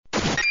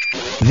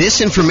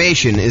This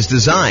information is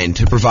designed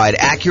to provide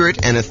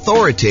accurate and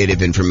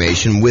authoritative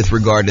information with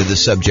regard to the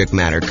subject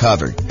matter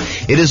covered.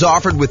 It is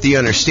offered with the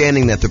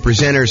understanding that the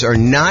presenters are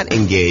not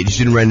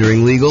engaged in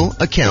rendering legal,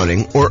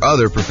 accounting, or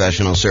other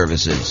professional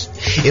services.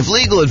 If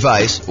legal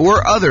advice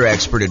or other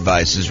expert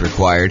advice is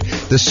required,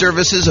 the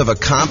services of a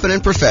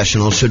competent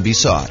professional should be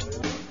sought.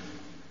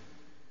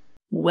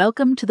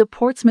 Welcome to the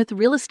Portsmouth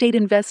Real Estate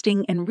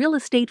Investing and Real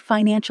Estate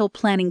Financial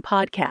Planning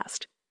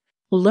Podcast.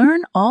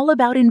 Learn all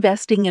about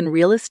investing in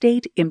real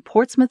estate in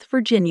Portsmouth,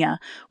 Virginia,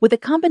 with a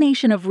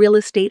combination of real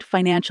estate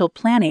financial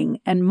planning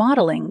and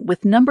modeling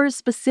with numbers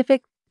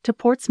specific to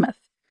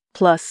Portsmouth,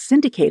 plus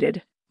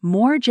syndicated,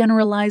 more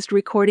generalized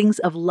recordings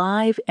of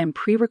live and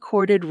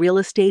pre-recorded real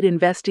estate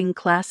investing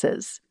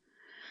classes.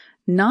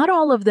 Not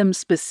all of them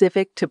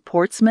specific to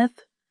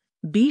Portsmouth.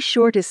 Be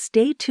sure to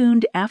stay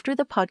tuned after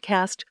the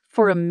podcast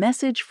for a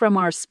message from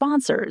our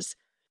sponsors.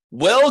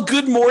 Well,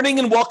 good morning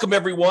and welcome,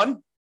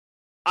 everyone.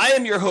 I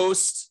am your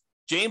host,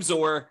 James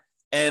Orr,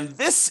 and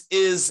this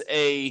is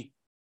a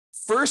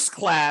first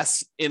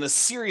class in a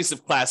series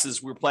of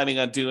classes we're planning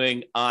on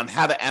doing on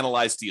how to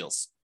analyze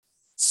deals.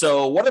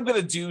 So what I'm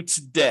going to do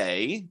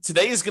today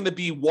is going to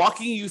be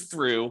walking you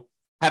through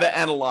how to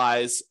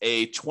analyze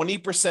a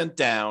 20%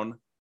 down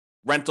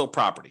rental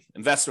property,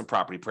 investment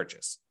property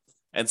purchase.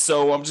 And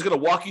so I'm just going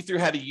to walk you through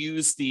how to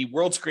use the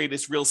world's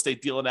greatest real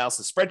estate deal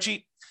analysis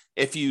spreadsheet.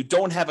 If you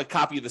don't have a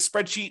copy of the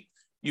spreadsheet,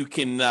 you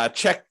can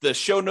check the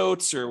show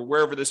notes or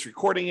wherever this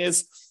recording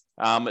is.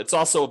 It's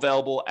also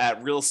available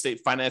at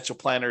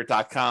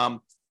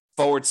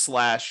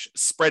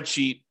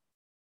realestatefinancialplanner.com/spreadsheet.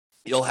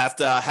 You'll have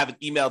to have it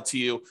emailed to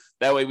you.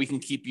 That way we can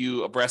keep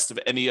you abreast of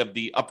any of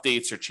the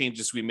updates or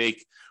changes we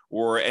make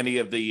or any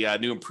of the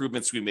new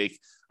improvements we make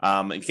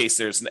in case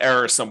there's an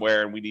error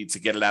somewhere and we need to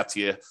get it out to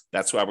you.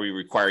 That's why we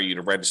require you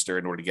to register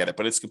in order to get it,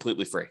 but it's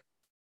completely free.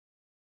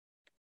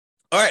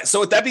 All right, so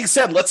with that being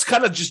said, let's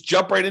kind of just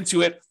jump right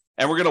into it.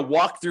 And we're going to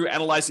walk through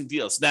analyzing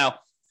deals. Now,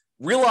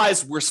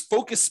 realize we're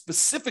focused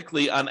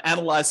specifically on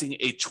analyzing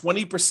a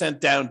 20%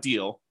 down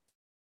deal.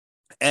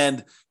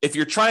 And if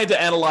you're trying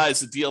to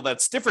analyze a deal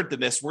that's different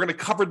than this, we're going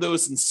to cover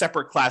those in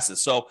separate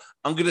classes. So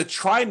I'm going to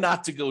try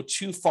not to go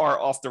too far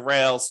off the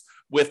rails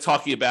with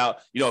talking about,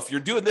 if you're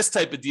doing this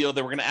type of deal,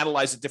 then we're going to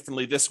analyze it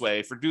differently this way.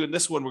 If we're doing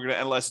this one, we're going to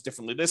analyze it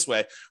differently this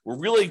way. We're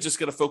really just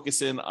going to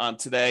focus in on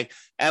today,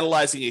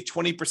 analyzing a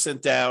 20%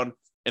 down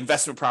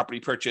investment property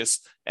purchase,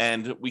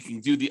 and we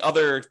can do the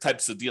other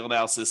types of deal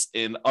analysis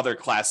in other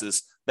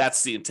classes.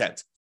 That's the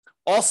intent.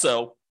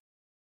 Also,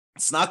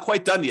 it's not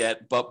quite done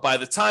yet, but by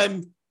the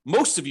time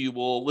most of you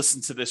will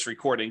listen to this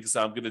recording, because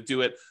I'm going to do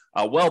it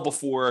well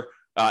before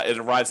it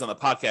arrives on the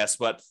podcast,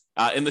 but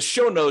in the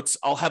show notes,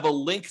 I'll have a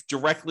link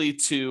directly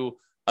to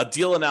a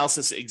deal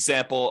analysis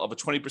example of a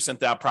 20%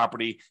 down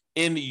property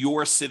in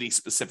your city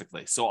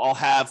specifically. So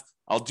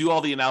I'll do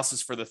all the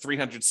analysis for the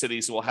 300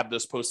 cities. We'll have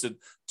those posted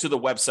to the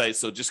website.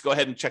 So just go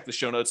ahead and check the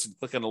show notes and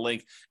click on the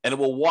link, and it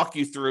will walk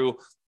you through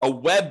a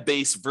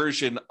web-based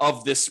version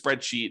of this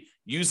spreadsheet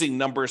using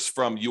numbers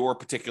from your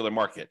particular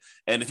market.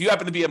 And if you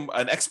happen to be an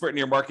expert in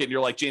your market and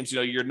you're like, James,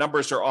 your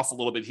numbers are off a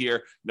little bit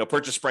here.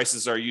 Purchase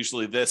prices are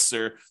usually this,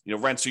 or,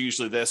 rents are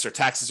usually this, or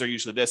taxes are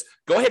usually this.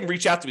 Go ahead and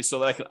reach out to me so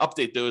that I can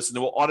update those, and it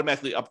will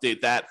automatically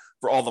update that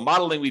for all the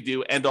modeling we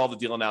do and all the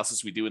deal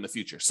analysis we do in the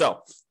future.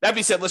 So that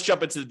being said, let's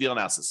jump into the deal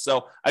analysis.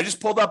 So I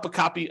just pulled up a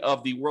copy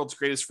of the world's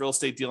greatest real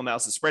estate deal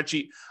analysis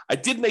spreadsheet. I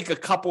did make a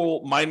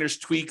couple minor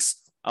tweaks.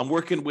 I'm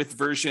working with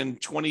version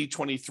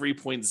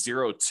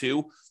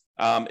 2023.02.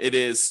 It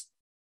is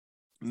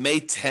May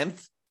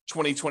 10th,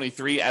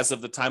 2023, as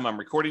of the time I'm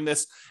recording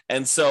this.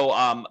 And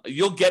so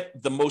you'll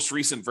get the most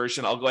recent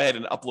version. I'll go ahead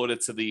and upload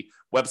it to the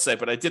website,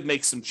 but I did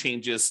make some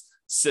changes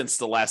since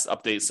the last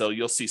update. So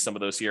you'll see some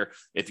of those here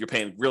if you're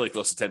paying really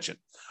close attention.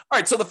 All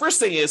right. So the first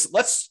thing is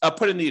let's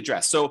put in the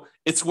address. So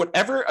it's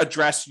whatever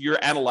address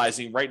you're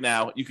analyzing right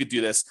now, you could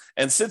do this.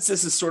 And since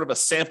this is sort of a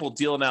sample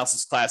deal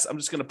analysis class, I'm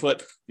just going to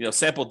put,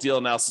 sample deal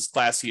analysis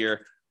class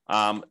here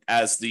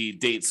as the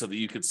date so that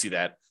you could see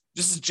that.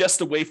 This is just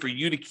a way for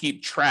you to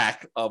keep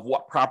track of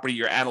what property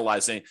you're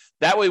analyzing.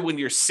 That way, when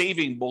you're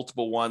saving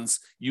multiple ones,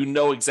 you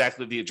know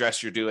exactly the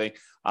address you're doing.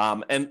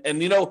 And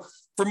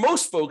for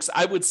most folks,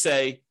 I would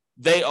say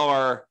they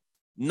are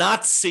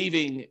not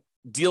saving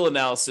deal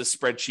analysis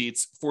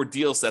spreadsheets for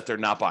deals that they're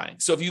not buying.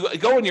 So if you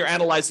go and you're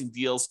analyzing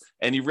deals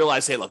and you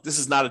realize, hey, look, this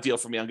is not a deal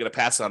for me, I'm going to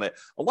pass on it.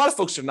 A lot of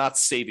folks are not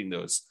saving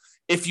those.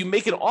 If you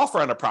make an offer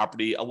on a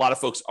property, a lot of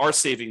folks are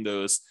saving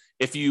those.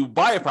 If you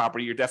buy a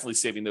property, you're definitely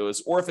saving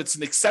those. Or if it's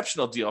an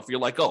exceptional deal, if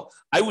you're like, oh,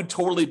 I would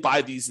totally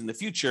buy these in the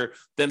future,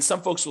 then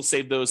some folks will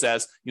save those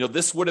as,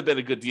 this would have been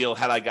a good deal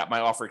had I got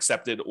my offer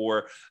accepted,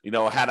 or,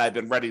 had I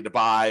been ready to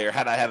buy, or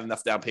had I had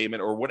enough down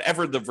payment, or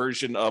whatever the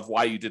version of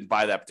why you didn't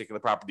buy that particular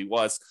property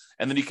was.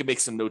 And then you can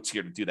make some notes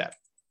here to do that.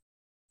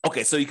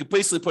 Okay, so you can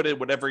basically put in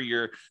whatever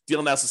your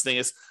deal analysis thing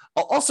is.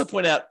 I'll also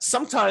point out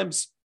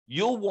sometimes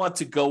you'll want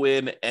to go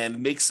in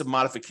and make some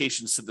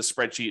modifications to the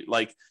spreadsheet.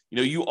 Like,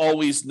 you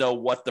always know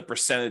what the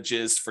percentage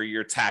is for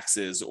your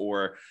taxes,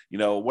 or,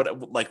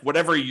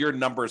 whatever your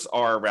numbers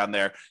are around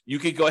there. You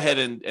could go ahead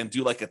and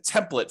do like a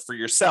template for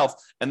yourself,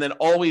 and then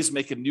always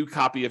make a new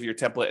copy of your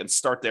template and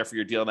start there for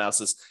your deal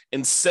analysis,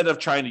 instead of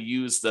trying to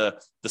use the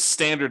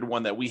standard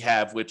one that we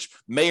have, which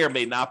may or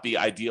may not be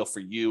ideal for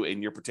you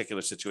in your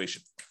particular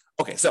situation.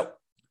 Okay, so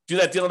do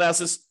that deal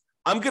analysis.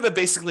 I'm going to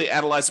basically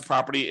analyze the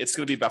property. It's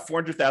going to be about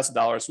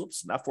 $400,000.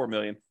 Whoops, not $4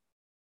 million.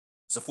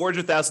 So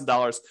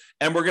 $400,000,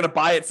 and we're going to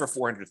buy it for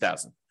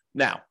 $400,000.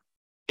 Now,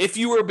 if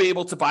you were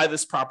able to buy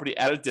this property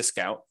at a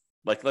discount,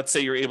 like let's say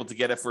you're able to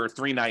get it for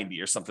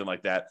 $390 or something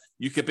like that,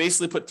 you could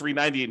basically put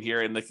 $390 in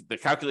here, and the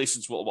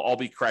calculations will all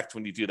be correct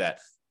when you do that.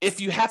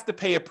 If you have to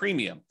pay a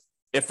premium,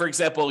 if, for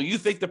example, you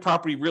think the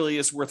property really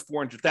is worth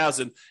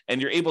 $400,000 and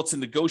you're able to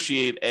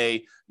negotiate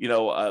you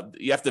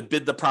have to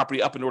bid the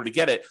property up in order to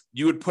get it,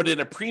 you would put in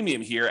a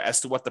premium here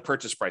as to what the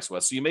purchase price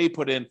was. So you may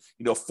put in,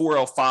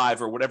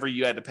 $405 or whatever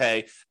you had to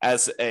pay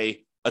as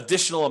a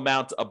additional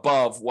amount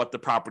above what the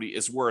property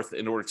is worth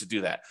in order to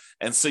do that.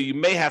 And so you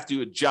may have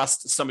to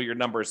adjust some of your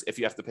numbers if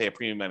you have to pay a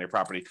premium on your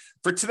property.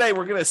 For today,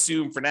 we're going to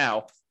assume for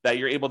now that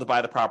you're able to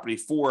buy the property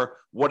for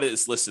what it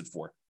is listed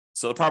for.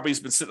 So the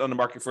property's been sitting on the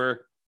market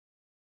for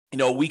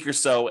a week or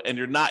so, and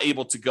you're not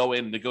able to go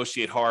in and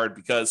negotiate hard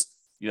because,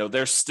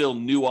 they're still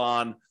new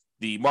on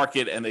the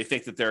market and they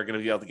think that they're going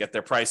to be able to get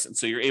their price. And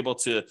so you're able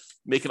to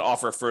make an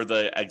offer for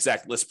the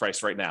exact list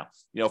price right now.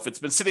 If it's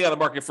been sitting on the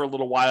market for a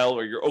little while,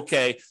 or you're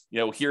okay,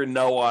 hear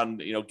no on,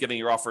 getting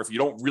your offer. If you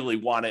don't really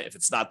want it, if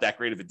it's not that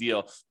great of a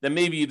deal, then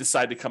maybe you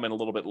decide to come in a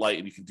little bit light,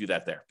 and you can do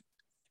that there.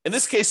 In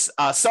this case,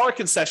 seller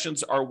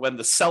concessions are when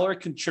the seller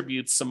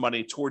contributes some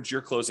money towards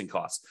your closing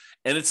costs,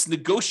 and it's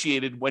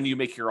negotiated when you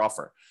make your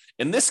offer.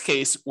 In this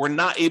case, we're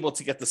not able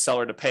to get the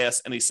seller to pay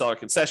us any seller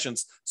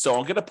concessions, so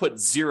I'm going to put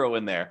 0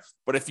 in there.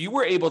 But if you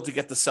were able to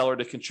get the seller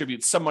to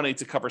contribute some money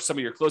to cover some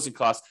of your closing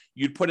costs,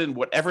 you'd put in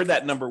whatever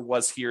that number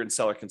was here in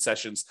seller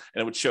concessions,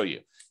 and it would show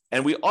you.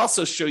 And we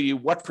also show you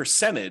what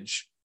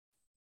percentage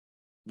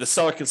the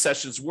seller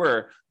concessions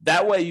were.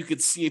 That way you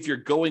could see if you're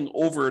going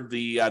over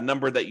the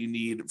number that you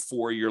need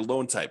for your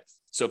loan type.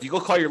 So if you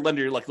go call your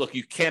lender, you're like, look,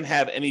 you can't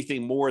have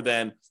anything more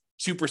than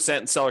 2%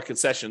 in seller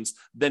concessions,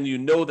 then you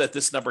know that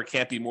this number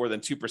can't be more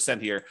than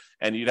 2% here.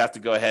 And you'd have to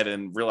go ahead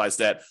and realize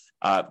that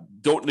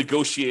don't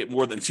negotiate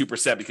more than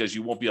 2% because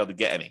you won't be able to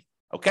get any.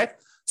 Okay.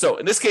 So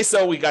in this case,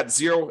 though, we got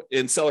 0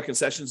 in seller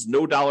concessions,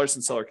 no dollars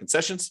in seller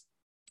concessions.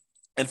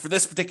 And for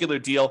this particular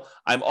deal,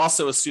 I'm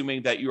also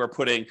assuming that you are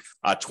putting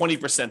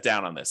 20%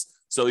 down on this.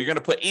 So you're going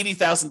to put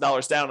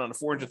 $80,000 down on a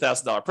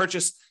 $400,000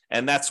 purchase,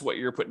 and that's what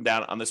you're putting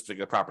down on this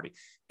particular property.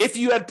 If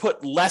you had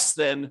put less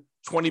than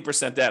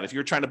 20% down, if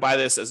you're trying to buy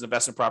this as an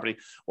investment property,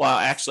 well,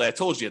 actually, I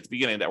told you at the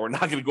beginning that we're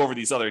not going to go over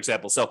these other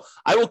examples. So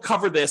I will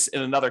cover this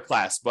in another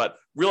class, but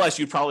realize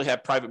you'd probably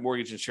have private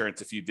mortgage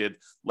insurance if you did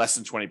less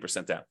than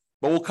 20% down.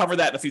 But we'll cover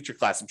that in a future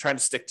class. I'm trying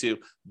to stick to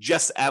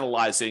just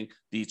analyzing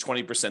the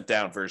 20%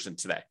 down version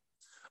today.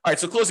 All right,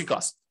 so closing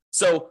costs.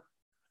 So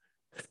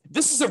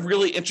this is a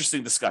really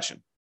interesting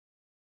discussion.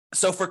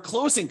 So for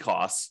closing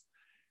costs,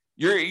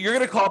 you're going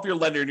to call up your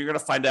lender and you're going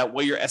to find out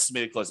what your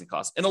estimated closing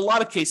costs. In a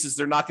lot of cases,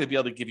 they're not going to be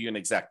able to give you an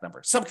exact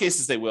number. Some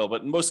cases they will,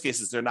 but in most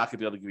cases, they're not going to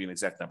be able to give you an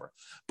exact number.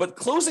 But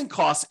closing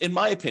costs, in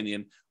my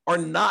opinion, are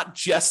not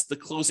just the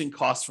closing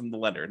costs from the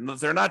lender.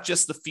 They're not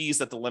just the fees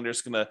that the lender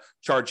is going to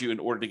charge you in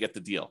order to get the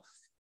deal.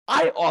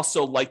 I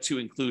also like to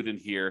include in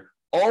here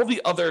all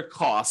the other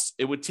costs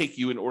it would take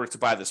you in order to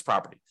buy this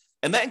property.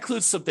 And that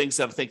includes some things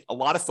that I think a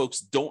lot of folks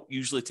don't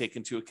usually take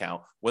into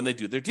account when they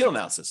do their deal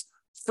analysis.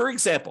 For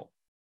example,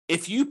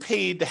 if you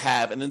paid to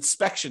have an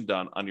inspection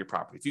done on your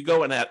property, if you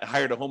go and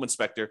hired a home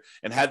inspector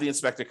and had the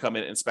inspector come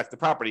in and inspect the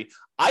property,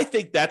 I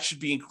think that should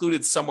be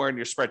included somewhere in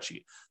your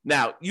spreadsheet.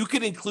 Now, you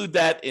could include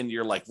that in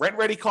your rent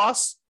ready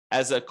costs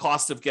as a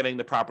cost of getting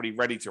the property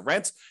ready to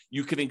rent.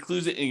 You could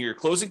include it in your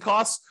closing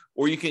costs,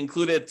 or you can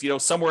include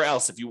it, somewhere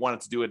else if you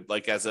wanted to do it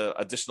as an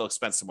additional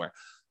expense somewhere.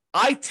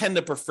 I tend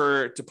to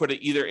prefer to put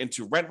it either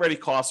into rent ready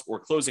costs or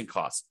closing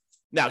costs.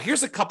 Now,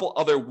 here's a couple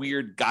other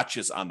weird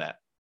gotchas on that.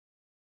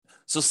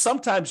 So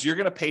sometimes you're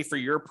going to pay for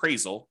your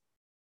appraisal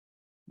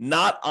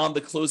not on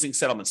the closing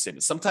settlement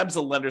statement. Sometimes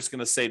the lender is going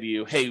to say to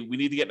you, hey, we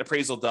need to get an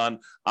appraisal done.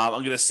 I'm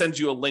going to send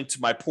you a link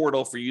to my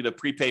portal for you to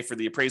prepay for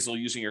the appraisal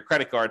using your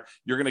credit card.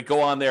 You're going to go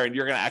on there and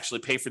you're going to actually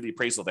pay for the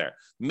appraisal there.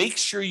 Make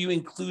sure you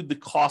include the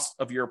cost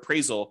of your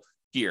appraisal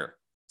here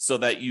so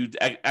that you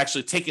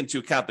actually take into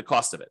account the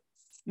cost of it.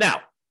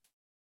 Now,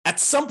 at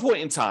some point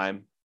in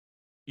time,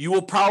 you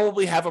will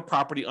probably have a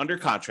property under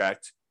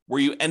contract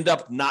where you end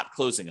up not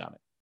closing on it,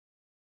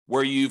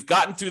 where you've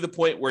gotten through the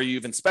point where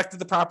you've inspected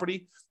the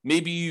property,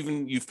 maybe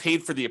you've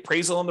paid for the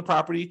appraisal on the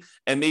property,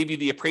 and maybe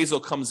the appraisal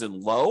comes in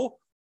low,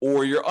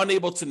 or you're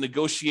unable to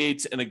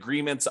negotiate an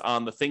agreement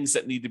on the things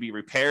that need to be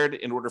repaired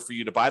in order for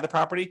you to buy the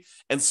property.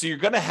 And so you're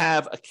going to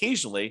have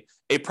occasionally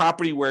a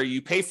property where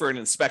you pay for an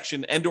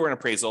inspection and or an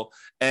appraisal,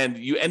 and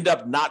you end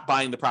up not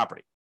buying the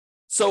property.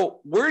 So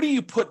where do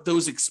you put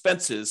those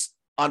expenses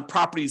on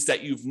properties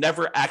that you've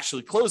never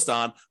actually closed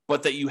on,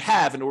 but that you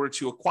have in order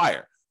to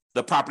acquire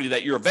the property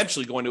that you're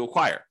eventually going to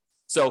acquire.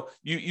 So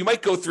you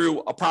might go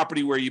through a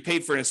property where you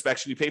paid for an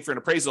inspection, you paid for an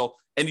appraisal,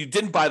 and you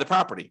didn't buy the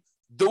property.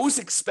 Those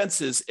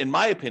expenses, in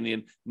my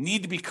opinion,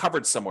 need to be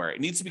covered somewhere. It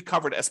needs to be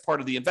covered as part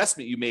of the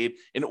investment you made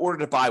in order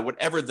to buy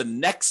whatever the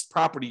next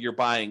property you're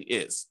buying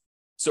is.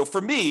 So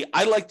for me,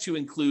 I like to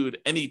include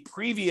any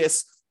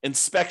previous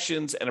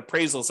inspections and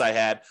appraisals I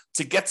had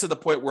to get to the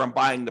point where I'm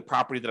buying the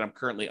property that I'm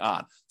currently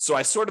on. So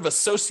I sort of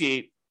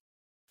associate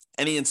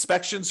any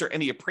inspections or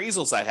any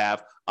appraisals I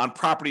have on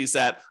properties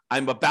that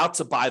I'm about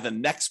to buy the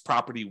next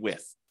property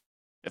with,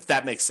 if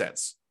that makes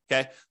sense.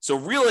 Okay. So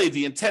really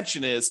the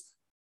intention is,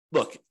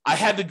 look, I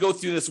had to go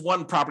through this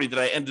one property that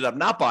I ended up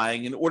not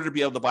buying in order to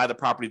be able to buy the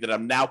property that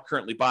I'm now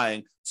currently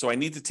buying. So I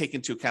need to take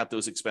into account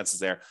those expenses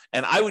there.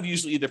 And I would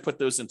usually either put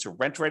those into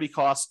rent ready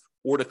costs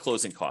or to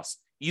closing costs.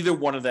 Either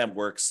one of them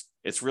works.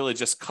 It's really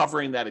just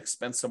covering that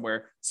expense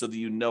somewhere so that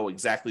you know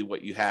exactly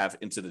what you have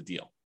into the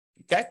deal.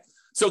 Okay.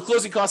 So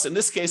closing costs, in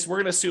this case, we're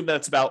going to assume that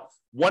it's about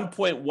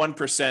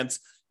 1.1%. And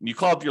you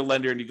call up your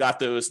lender and you got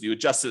those, and you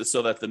adjust it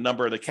so that the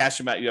number, the cash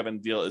amount you have in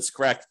the deal is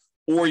correct,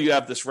 or you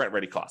have this rent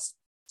ready cost.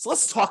 So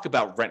let's talk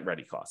about rent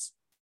ready costs.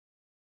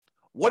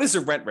 What is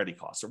a rent ready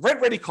cost? A rent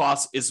ready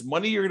cost is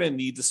money you're going to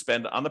need to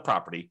spend on the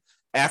property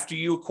after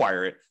you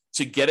acquire it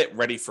to get it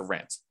ready for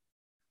rent.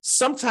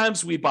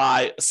 Sometimes we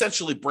buy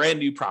essentially brand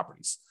new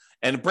properties,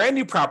 and brand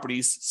new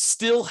properties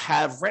still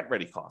have rent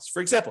ready costs.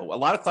 For example, a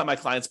lot of my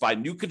clients buy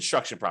new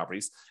construction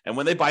properties, and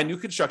when they buy new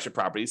construction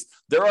properties,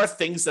 there are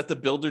things that the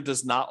builder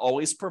does not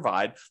always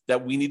provide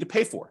that we need to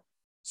pay for.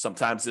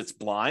 Sometimes it's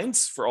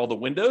blinds for all the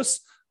windows.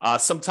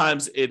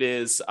 Sometimes it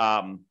is,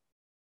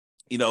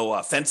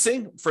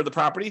 fencing for the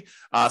property.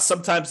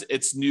 Sometimes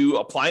it's new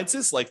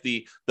appliances, like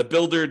the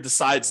builder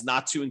decides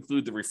not to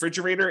include the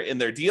refrigerator in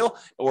their deal,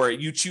 or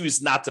you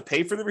choose not to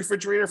pay for the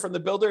refrigerator from the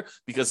builder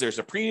because there's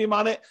a premium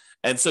on it.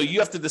 And so you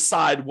have to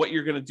decide what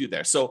you're going to do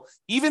there. So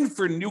even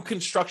for new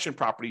construction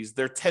properties,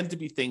 there tend to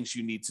be things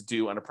you need to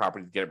do on a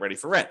property to get it ready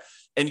for rent.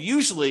 And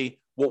usually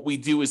what we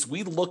do is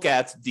we look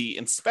at the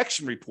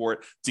inspection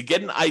report to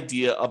get an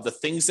idea of the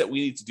things that we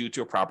need to do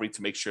to a property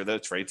to make sure that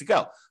it's ready to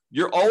go.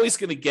 You're always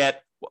going to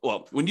get,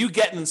 when you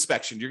get an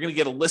inspection, you're going to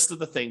get a list of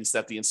the things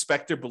that the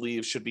inspector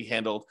believes should be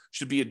handled,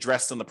 should be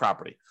addressed on the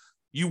property.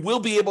 You will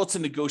be able to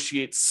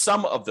negotiate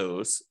some of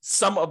those,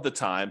 some of the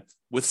time,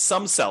 with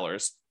some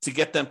sellers to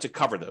get them to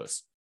cover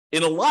those.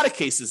 In a lot of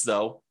cases,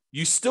 though,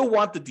 you still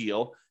want the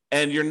deal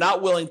and you're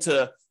not willing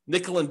to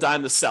nickel and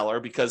dime the seller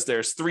because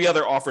there's 3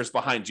 other offers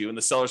behind you, and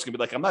the seller's gonna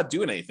be like, I'm not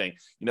doing anything.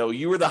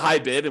 You were the high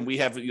bid and we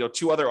have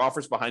 2 other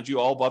offers behind you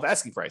all above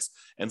asking price.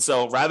 And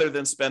so rather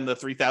than spend the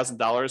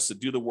 $3,000 to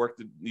do the work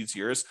that needs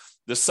yours,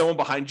 there's someone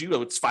behind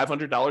you, it's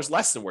 $500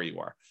 less than where you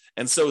are.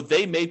 And so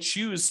they may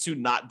choose to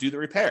not do the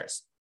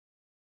repairs.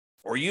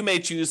 Or you may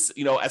choose,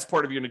 as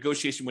part of your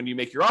negotiation when you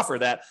make your offer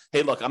that,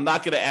 hey, look, I'm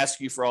not going to ask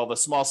you for all the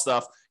small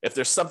stuff. If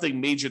there's something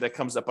major that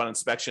comes up on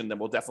inspection, then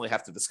we'll definitely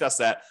have to discuss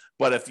that.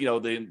 But if,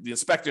 the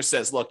inspector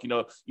says, look,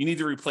 you need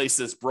to replace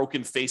this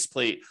broken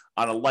faceplate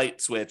on a light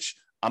switch,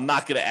 I'm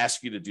not going to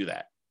ask you to do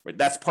that. Right?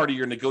 That's part of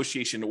your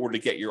negotiation in order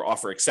to get your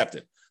offer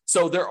accepted.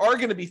 So there are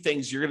going to be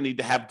things you're going to need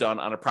to have done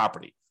on a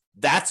property.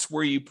 That's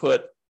where you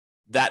put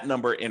that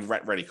number in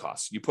rent ready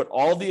costs. You put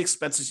all the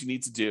expenses you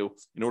need to do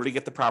in order to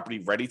get the property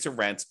ready to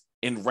rent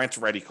in rent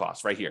ready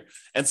costs right here.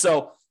 And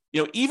so,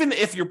 even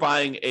if you're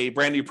buying a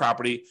brand new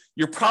property,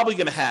 you're probably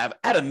going to have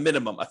at a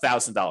minimum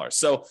 $1,000.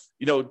 So,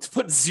 to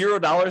put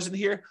 $0 in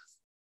here,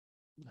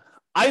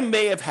 I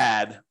may have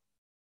had,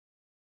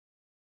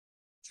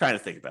 trying to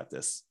think about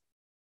this.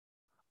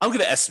 I'm going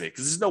to estimate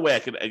because there's no way I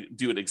could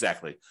do it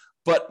exactly,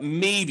 but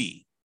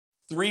maybe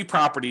 3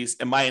 properties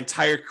in my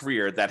entire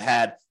career that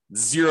had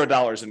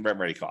 $0 in rent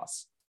ready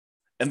costs.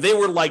 And they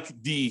were like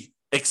the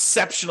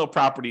exceptional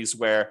properties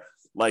where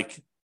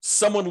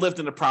someone lived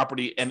in a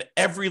property and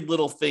every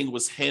little thing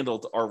was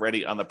handled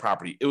already on the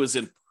property. It was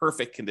in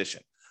perfect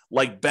condition,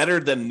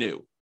 better than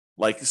new,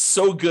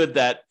 so good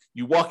that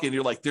you walk in,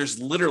 you're like, there's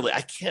literally,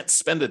 I can't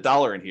spend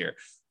 $1 in here.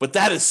 But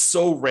that is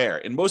so rare.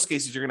 In most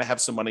cases, you're going to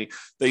have some money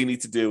that you need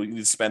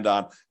to spend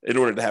on in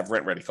order to have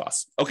rent ready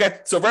costs. Okay.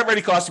 So rent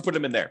ready costs, you put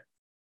them in there.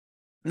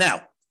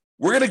 Now,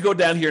 we're going to go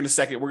down here in a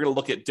second. We're going to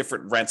look at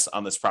different rents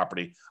on this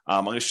property.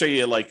 I'm going to show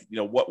you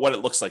what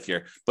it looks like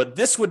here. But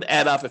this would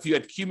add up if you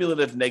had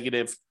cumulative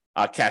negative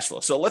cash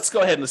flow. So let's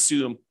go ahead and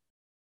assume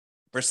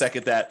for a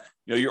second that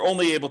you're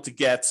only able to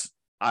get,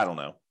 I don't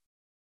know,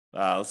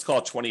 let's call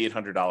it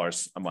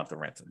 $2,800 a month of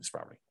rent on this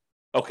property.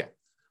 Okay.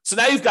 So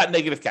now you've got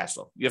negative cash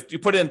flow. You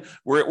put in,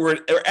 we're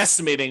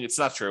estimating, it's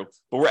not true,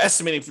 but we're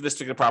estimating for this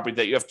particular property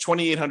that you have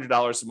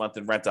 $2,800 a month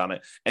in rent on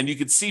it. And you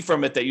can see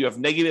from it that you have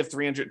negative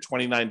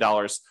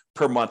 $329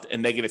 per month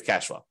in negative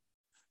cash flow.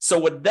 So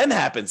what then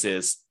happens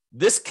is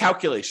this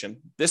calculation,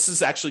 this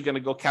is actually going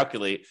to go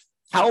calculate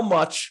how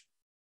much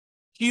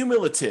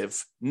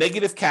cumulative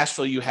negative cash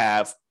flow you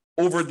have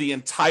over the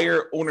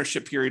entire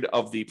ownership period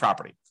of the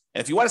property.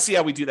 And if you want to see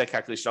how we do that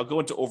calculation, I'll go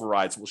into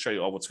overrides. We'll show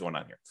you all what's going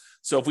on here.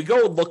 So if we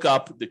go and look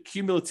up the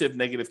cumulative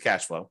negative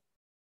cash flow,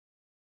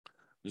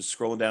 just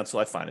scrolling down until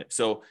I find it.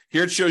 So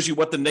here it shows you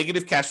what the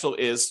negative cash flow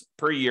is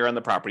per year on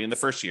the property in the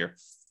first year.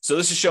 So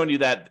this is showing you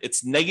that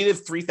it's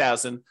negative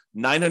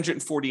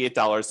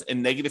 $3,948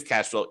 in negative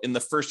cash flow in the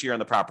first year on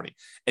the property.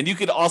 And you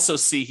could also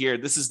see here,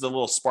 this is the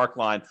little spark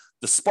line.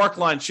 The spark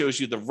line shows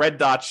you, the red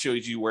dot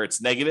shows you where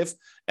it's negative,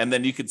 and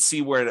then you can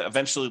see where it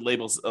eventually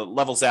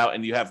levels out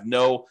and you have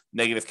no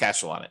negative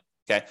cash flow on it.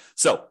 Okay.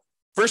 So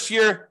first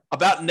year,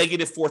 about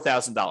negative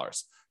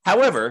 $4,000.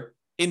 However,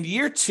 in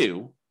year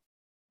 2,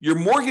 your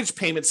mortgage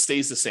payment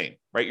stays the same,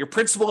 right? Your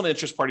principal and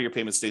interest part of your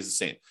payment stays the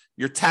same.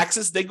 Your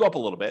taxes, they go up a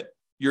little bit.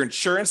 Your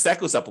insurance, that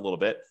goes up a little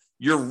bit.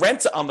 Your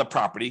rent on the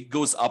property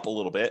goes up a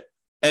little bit.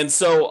 And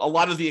so a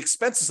lot of the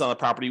expenses on the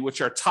property,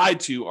 which are tied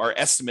to our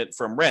estimate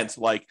from rent,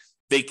 like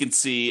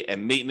vacancy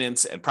and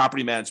maintenance and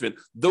property management,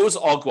 those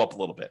all go up a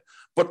little bit.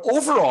 But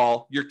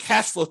overall, your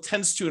cash flow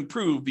tends to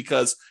improve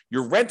because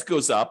your rent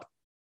goes up.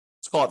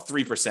 Let's call it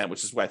 3%,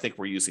 which is what I think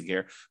we're using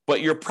here.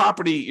 But your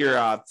property,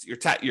 your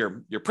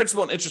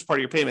principal and interest part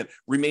of your payment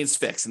remains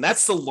fixed. And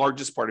that's the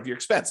largest part of your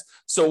expense.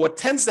 So what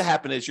tends to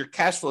happen is your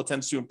cash flow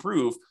tends to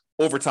improve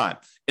over time.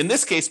 In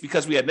this case,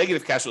 because we had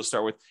negative cash flow to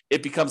start with,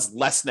 it becomes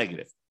less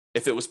negative.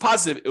 If it was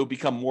positive, it would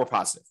become more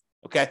positive.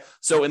 Okay.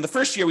 So in the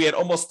first year, we had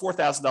almost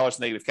 $4,000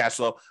 negative cash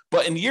flow.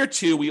 But in year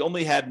 2, we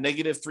only had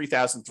negative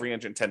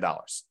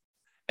 $3,310.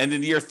 And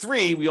in year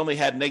 3, we only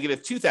had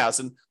negative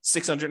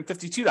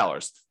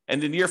 $2,652.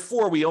 And in year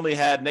 4, we only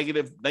had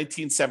negative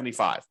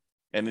 $1,975.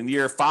 And in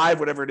year 5,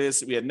 whatever it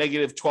is, we had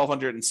negative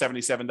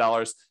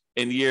 $1,277.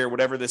 In year,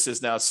 whatever this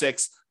is now,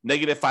 6,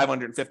 negative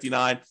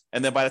 $559.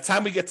 And then by the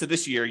time we get to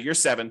this year, year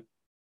 7,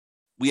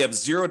 we have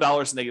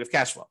 $0 negative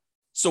cash flow.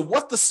 So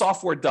what the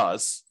software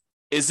does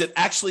is it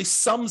actually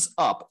sums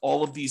up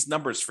all of these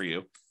numbers for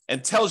you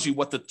and tells you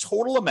what the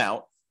total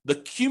amount, the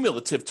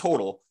cumulative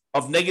total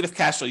of negative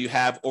cash flow you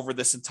have over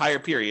this entire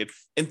period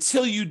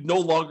until you no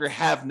longer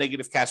have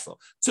negative cash flow.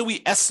 So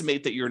we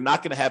estimate that you're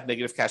not going to have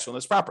negative cash flow on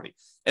this property.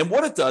 And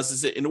what it does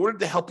is, in order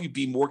to help you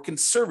be more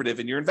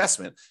conservative in your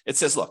investment, it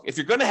says, look, if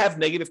you're going to have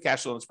negative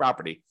cash flow on this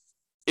property,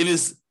 it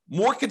is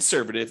more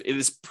conservative. It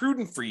is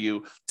prudent for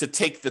you to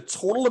take the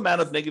total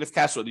amount of negative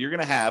cash flow that you're going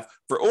to have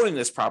for owning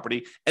this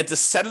property and to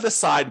set it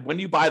aside when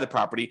you buy the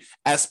property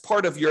as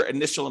part of your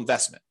initial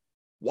investment.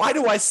 Why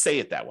do I say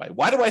it that way?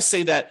 Why do I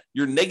say that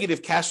your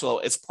negative cash flow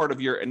is part of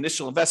your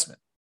initial investment?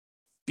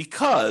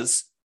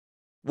 Because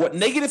what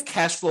negative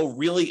cash flow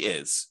really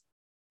is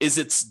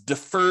it's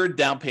deferred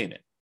down payment.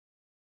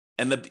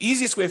 And the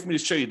easiest way for me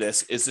to show you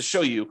this is to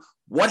show you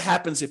what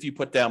happens if you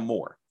put down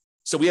more.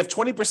 So we have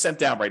 20%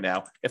 down right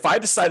now. If I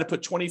decide to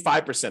put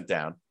 25%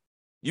 down,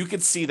 you can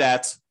see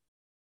that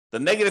the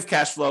negative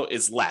cash flow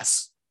is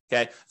less.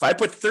 Okay. If I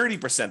put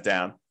 30%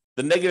 down,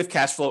 the negative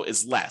cash flow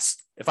is less.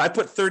 If I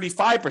put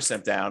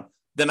 35% down,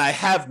 then I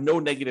have no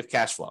negative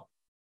cash flow.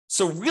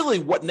 So really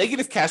what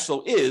negative cash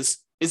flow is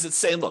it's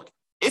saying, look,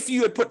 if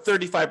you had put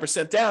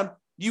 35% down,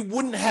 you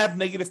wouldn't have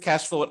negative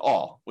cash flow at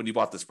all when you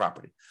bought this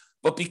property.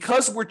 But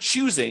because we're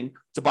choosing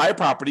to buy a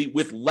property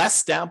with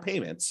less down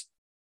payments,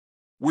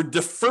 we're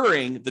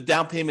deferring the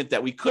down payment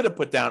that we could have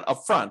put down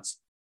up front.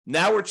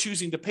 Now we're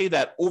choosing to pay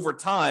that over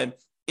time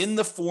in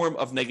the form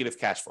of negative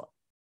cash flow.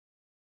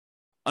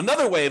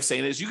 Another way of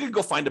saying it is you could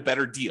go find a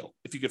better deal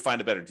if you could find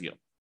a better deal.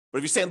 But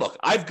if you're saying, look,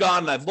 I've gone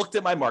and I've looked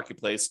at my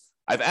marketplace,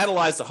 I've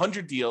analyzed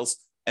 100 deals,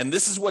 and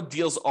this is what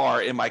deals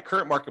are in my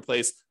current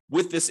marketplace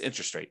with this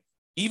interest rate,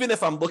 even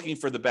if I'm looking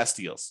for the best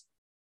deals.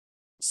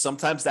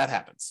 Sometimes that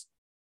happens.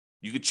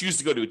 You could choose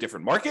to go to a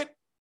different market.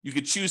 You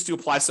could choose to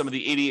apply some of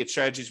the 88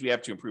 strategies we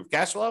have to improve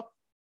cash flow.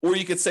 Or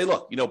you could say,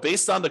 look,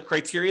 based on the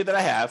criteria that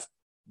I have,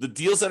 the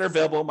deals that are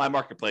available in my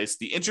marketplace,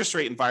 the interest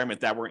rate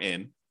environment that we're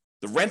in,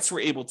 the rents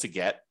we're able to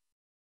get,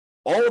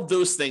 all of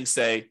those things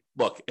say,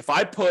 look, if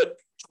I put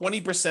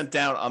 20%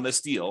 down on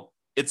this deal,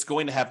 it's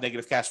going to have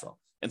negative cash flow.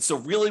 And so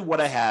really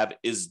what I have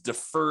is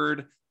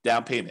deferred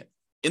down payment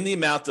in the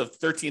amount of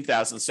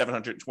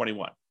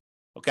 $13,721.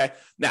 Okay.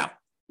 Now,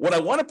 what I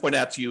want to point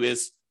out to you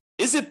is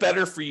it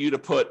better for you to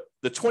put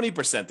the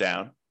 20%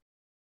 down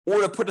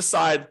or to put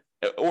aside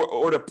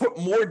or to put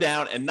more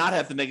down and not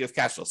have the negative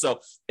cash flow?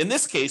 So in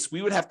this case,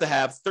 we would have to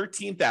have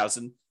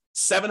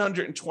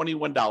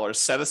 $13,721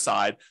 set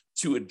aside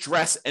to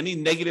address any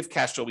negative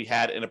cash flow we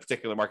had in a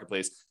particular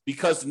marketplace,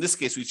 because in this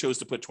case, we chose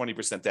to put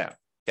 20% down.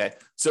 Okay.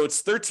 So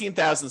it's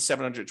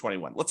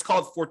 $13,721. Let's call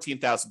it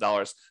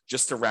 $14,000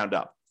 just to round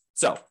up.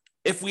 So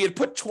if we had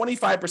put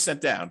 25%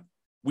 down,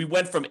 we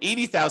went from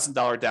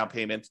 $80,000 down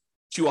payment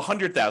to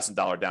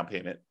 $100,000 down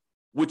payment,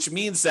 which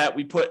means that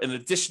we put an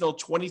additional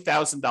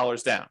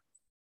 $20,000 down.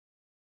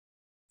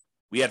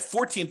 We had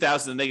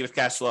 $14,000 in negative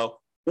cash flow,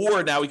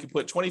 or now we can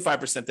put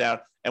 25% down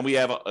and we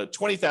have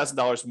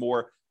 $20,000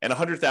 more and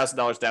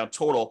 $100,000 down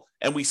total,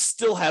 and we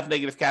still have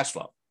negative cash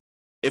flow.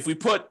 If we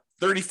put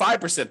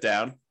 35%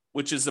 down,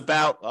 which is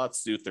about,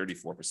 let's do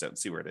 34% and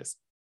see where it is.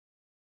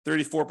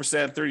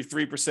 34%,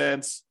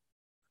 33%.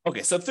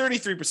 Okay, so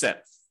 33%.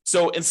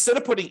 So instead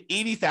of putting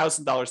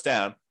 $80,000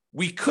 down,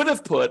 we could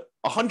have put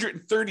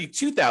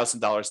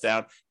 $132,000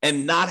 down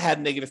and not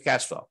had negative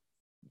cash flow.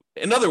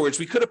 In other words,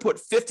 we could have put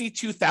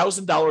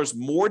 $52,000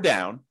 more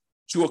down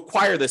to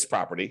acquire this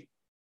property,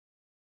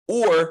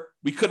 or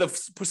we could have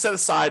set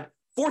aside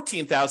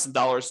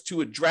 $14,000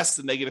 to address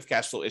the negative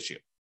cash flow issue.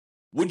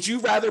 Would you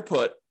rather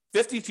put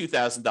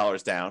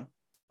 $52,000 down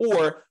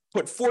or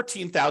put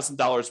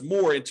 $14,000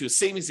 more into a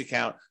savings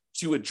account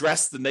to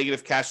address the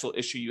negative cash flow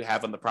issue you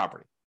have on the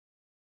property?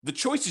 The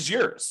choice is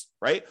yours,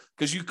 right?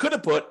 Because you could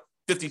have put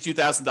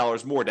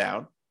 $52,000 more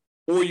down,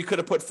 or you could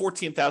have put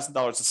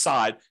 $14,000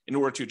 aside in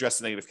order to address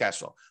the negative cash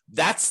flow.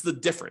 That's the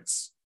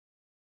difference,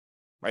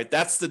 right?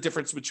 That's the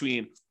difference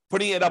between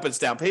putting it up as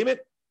down payment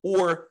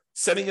or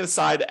setting it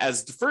aside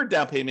as deferred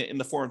down payment in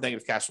the form of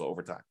negative cash flow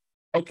over time.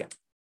 Okay,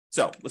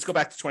 so let's go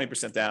back to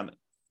 20% down.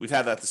 We've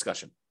had that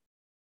discussion.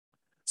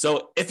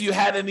 So if you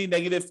had any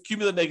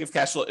cumulative negative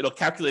cash flow, it'll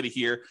calculate it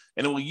here,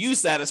 and it will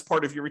use that as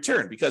part of your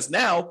return, because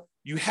now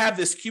you have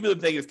this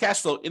cumulative negative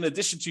cash flow in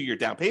addition to your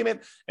down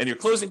payment and your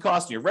closing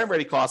costs and your rent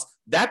ready costs.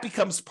 That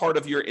becomes part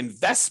of your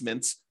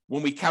investments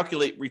when we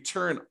calculate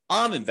return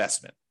on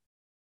investment,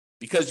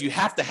 because you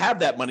have to have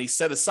that money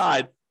set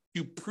aside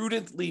to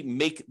prudently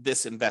make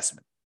this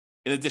investment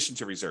in addition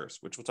to reserves,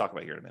 which we'll talk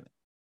about here in a minute.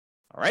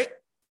 All right.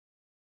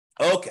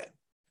 Okay.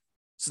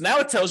 So now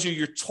it tells you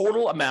your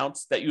total amount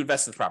that you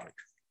invest in the property.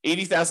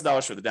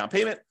 $80,000 for the down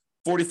payment,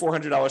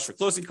 $4,400 for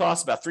closing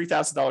costs, about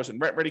 $3,000 in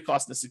rent ready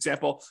costs in this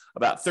example,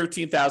 about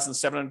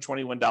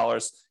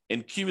 $13,721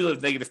 in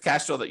cumulative negative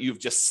cash flow that you've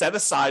just set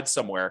aside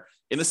somewhere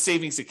in a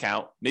savings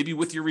account, maybe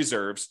with your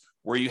reserves,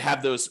 where you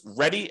have those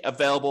ready,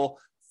 available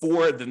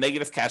for the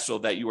negative cash flow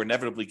that you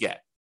inevitably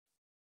get.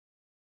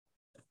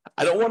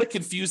 I don't want to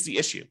confuse the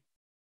issue.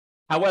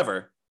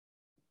 However,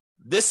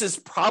 this is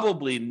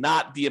probably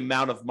not the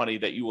amount of money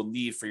that you will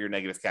need for your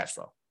negative cash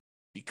flow,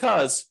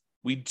 because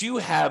we do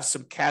have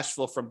some cash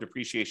flow from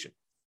depreciation.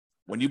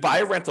 When you buy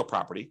a rental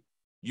property,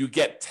 you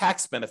get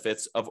tax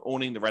benefits of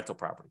owning the rental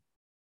property.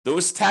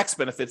 Those tax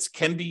benefits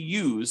can be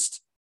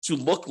used to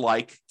look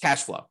like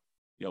cash flow,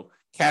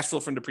 cash flow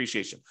from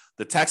depreciation.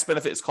 The tax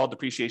benefit is called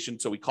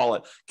depreciation, so we call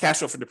it cash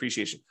flow from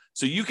depreciation.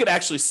 So you could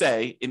actually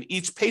say in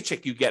each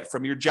paycheck you get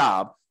from your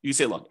job, you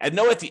say, look, I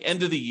know at the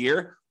end of the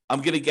year,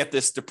 I'm going to get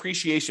this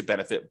depreciation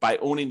benefit by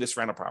owning this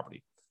rental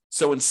property.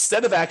 So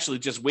instead of actually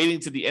just waiting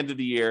to the end of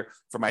the year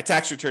for my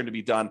tax return to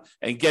be done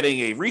and getting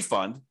a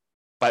refund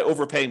by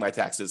overpaying my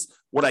taxes,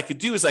 what I could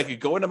do is I could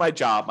go into my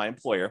job, my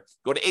employer,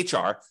 go to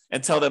HR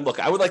and tell them,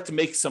 look, I would like to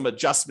make some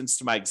adjustments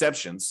to my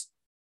exemptions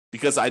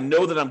because I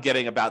know that I'm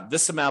getting about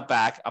this amount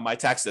back on my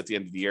taxes at the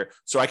end of the year.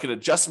 So I can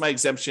adjust my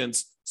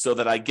exemptions so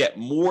that I get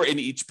more in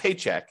each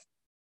paycheck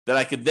that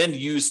I could then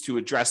use to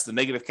address the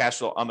negative cash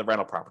flow on the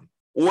rental property,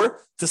 or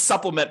to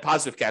supplement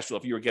positive cash flow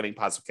if you were getting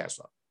positive cash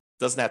flow.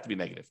 It doesn't have to be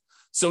negative.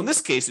 So in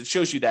this case, it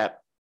shows you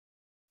that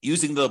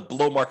using the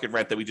below market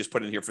rent that we just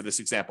put in here for this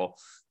example,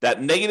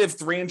 that negative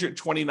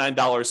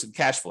 $329 in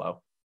cash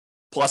flow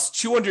plus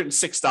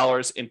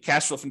 $206 in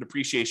cash flow from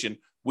depreciation,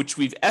 which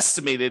we've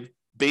estimated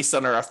based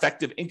on our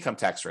effective income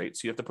tax rate.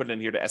 So you have to put it in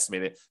here to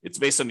estimate it. It's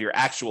based on your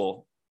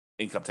actual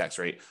income tax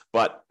rate.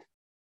 But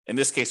in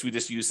this case, we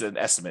just use an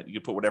estimate. You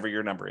can put whatever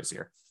your number is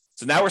here.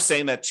 So now we're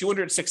saying that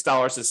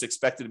 $206 is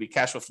expected to be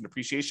cash flow from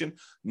depreciation,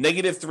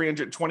 negative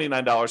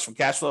 $329 from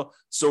cash flow.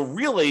 So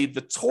really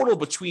the total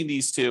between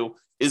these two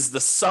is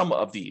the sum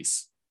of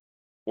these,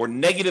 or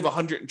negative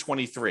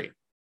 123.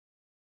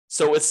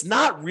 So it's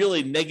not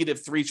really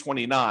negative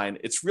 329,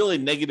 it's really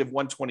negative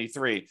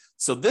 123.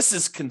 So this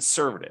is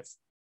conservative.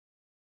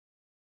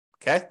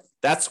 Okay,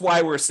 that's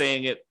why we're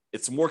saying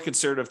it's more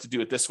conservative to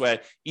do it this way,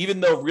 even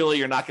though really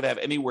you're not going to have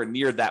anywhere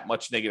near that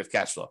much negative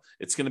cash flow.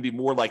 It's going to be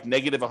more like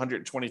negative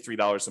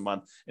 $123 a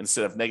month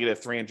instead of negative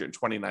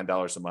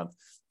 $329 a month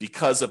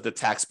because of the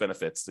tax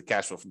benefits, the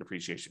cash flow from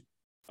depreciation.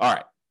 All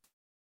right.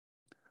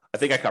 I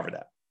think I covered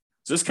that.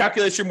 So this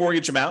calculates your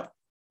mortgage amount.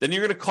 Then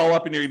you're going to call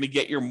up and you're going to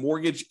get your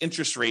mortgage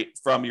interest rate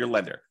from your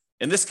lender.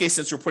 In this case,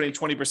 since we're putting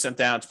 20%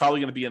 down, it's probably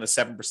going to be in the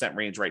 7%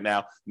 range right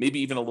now, maybe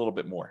even a little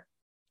bit more.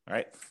 All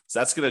right. So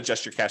that's going to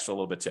adjust your cash flow a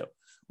little bit too.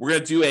 We're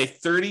going to do a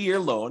 30-year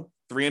loan,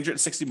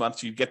 360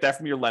 months. You'd get that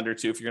from your lender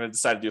too. If you're going to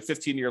decide to do a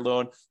 15-year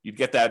loan, you'd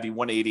get that, it'd be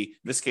 180. In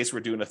this case, we're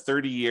doing a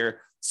 30-year,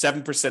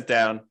 7%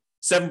 down,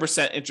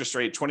 7% interest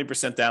rate,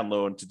 20% down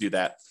loan to do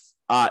that.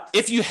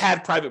 If you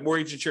had private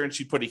mortgage insurance,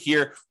 you put it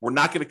here. We're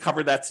not going to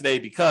cover that today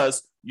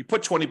because you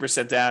put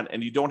 20% down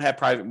and you don't have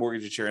private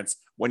mortgage insurance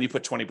when you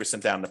put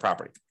 20% down in the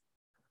property.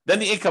 Then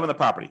the income of the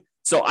property.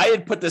 So I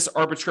had put this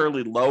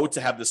arbitrarily low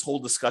to have this whole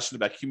discussion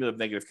about cumulative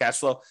negative cash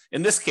flow.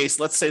 In this case,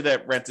 let's say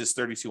that rent is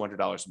 $3,200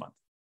 a month,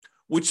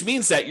 which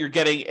means that you're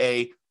getting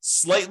a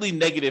slightly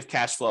negative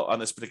cash flow on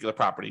this particular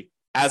property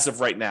as of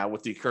right now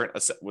with the current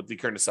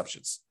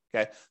assumptions.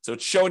 Okay, so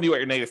it's showing you what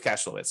your negative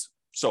cash flow is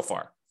so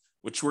far,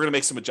 which we're going to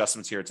make some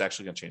adjustments here. It's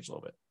actually going to change a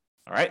little bit.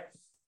 All right.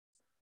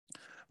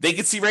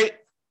 Vacancy rate.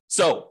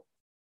 So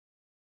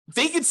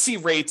vacancy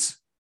rate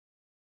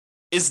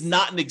is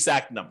not an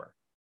exact number.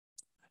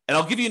 And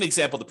I'll give you an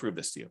example to prove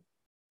this to you.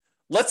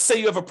 let's say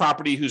you have a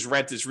property whose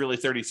rent is really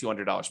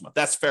 $3,200 a month.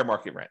 That's fair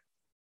market rent.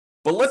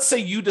 But let's say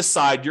you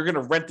decide you're going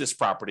to rent this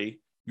property.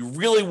 You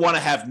really want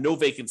to have no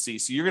vacancy.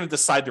 So you're going to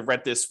decide to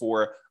rent this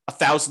for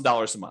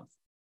 $1,000 a month.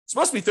 It's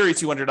supposed to be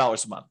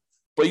 $3,200 a month,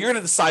 but you're going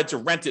to decide to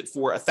rent it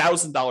for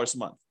 $1,000 a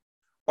month.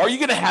 Are you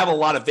going to have a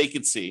lot of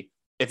vacancy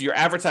if you're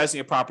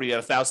advertising a property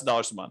at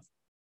 $1,000 a month?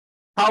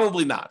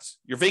 Probably not.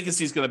 Your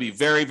vacancy is going to be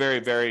very, very,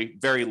 very,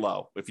 very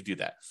low if you do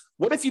that.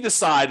 What if you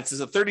decide it's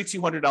a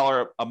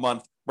 $3,200 a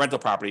month rental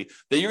property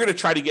that you're going to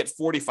try to get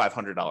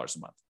 $4,500 a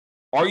month?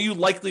 Are you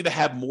likely to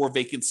have more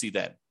vacancy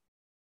then?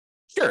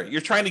 Sure,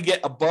 you're trying to get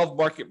above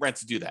market rent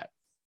to do that.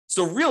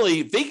 So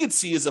really,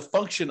 vacancy is a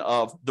function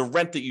of the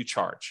rent that you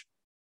charge.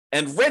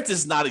 And rent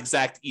is not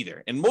exact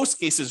either. In most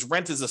cases,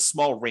 rent is a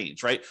small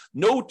range, right?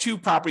 No two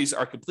properties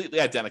are completely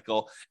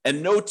identical,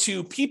 and no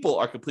two people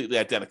are completely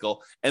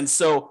identical. And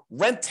so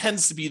rent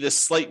tends to be this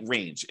slight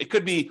range. It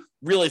could be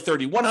really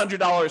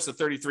 $3,100 to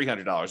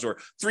 $3,300 or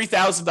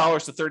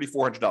 $3,000 to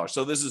 $3,400.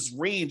 So there's this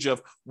range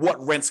of what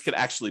rents could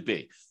actually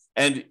be.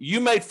 And you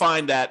might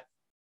find that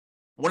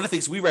one of the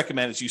things we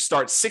recommend is you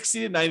start 60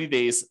 to 90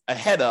 days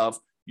ahead of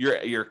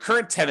your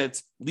current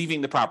tenant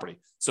leaving the property.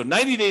 So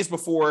 90 days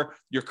before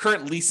your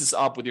current lease is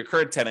up with your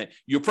current tenant,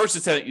 you approach the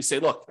tenant, you say,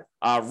 look,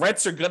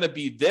 rents are going to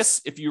be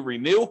this if you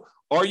renew.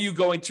 Are you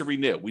going to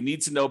renew? We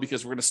need to know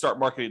because we're going to start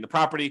marketing the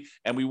property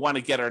and we want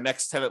to get our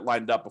next tenant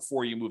lined up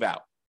before you move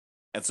out.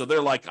 And so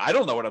they're like, I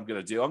don't know what I'm going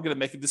to do. I'm going to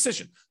make a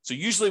decision. So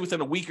usually within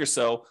a week or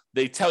so,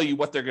 they tell you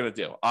what they're going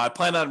to do. I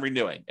plan on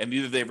renewing. And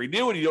either they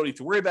renew and you don't need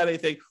to worry about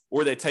anything,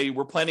 or they tell you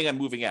we're planning on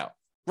moving out.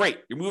 Great,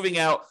 you're moving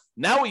out.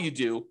 Now what you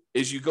do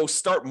is you go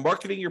start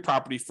marketing your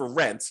property for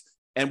rent.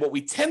 And what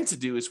we tend to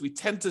do is we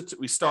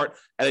start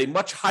at a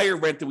much higher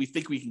rent than we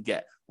think we can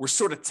get. We're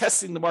sort of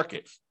testing the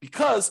market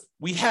because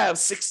we have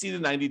 60 to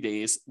 90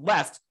 days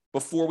left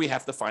before we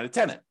have to find a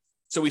tenant.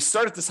 So we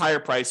start at this higher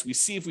price. We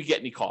see if we get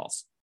any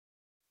calls.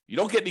 You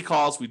don't get any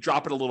calls, we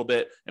drop it a little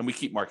bit and we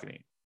keep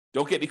marketing.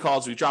 Don't get any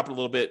calls, we drop it a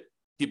little bit,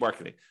 keep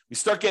marketing. We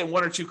start getting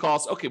one or two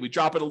calls. Okay, we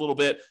drop it a little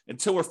bit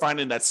until we're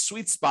finding that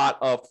sweet spot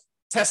of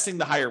testing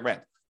the higher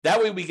rent.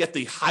 That way we get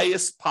the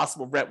highest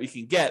possible rent we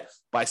can get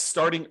by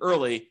starting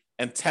early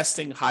and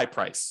testing high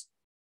price.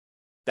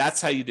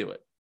 That's how you do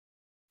it.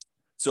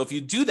 So if you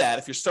do that,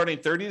 if you're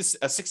starting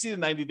 60 to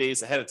 90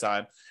 days ahead of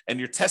time and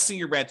you're testing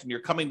your rent and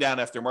you're coming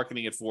down after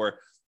marketing it for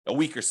a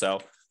week or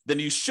so, then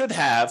you should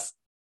have,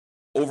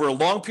 over a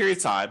long period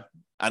of time,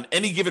 on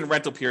any given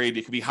rental period,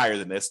 it could be higher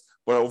than this,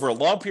 but over a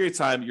long period of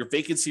time, your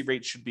vacancy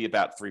rate should be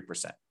about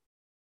 3%.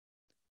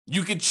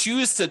 You can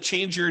choose to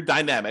change your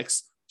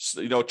dynamics,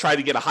 try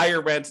to get a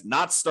higher rent,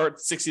 not start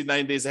 60 to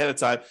 90 days ahead of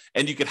time,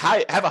 and you could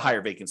have a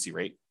higher vacancy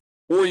rate.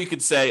 Or you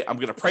could say, I'm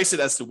going to price it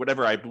as to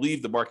whatever I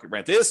believe the market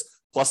rent is,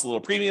 plus a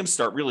little premium,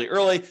 start really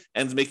early,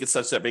 and make it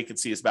such that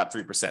vacancy is about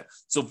 3%.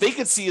 So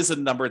vacancy is a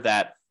number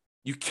that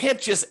you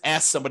can't just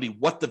ask somebody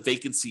what the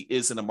vacancy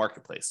is in a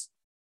marketplace,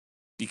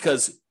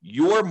 because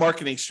your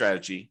marketing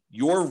strategy,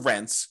 your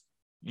rents,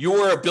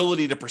 your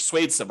ability to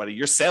persuade somebody,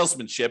 your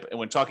salesmanship, and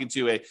when talking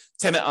to a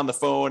tenant on the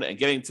phone and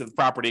getting to the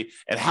property,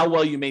 and how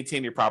well you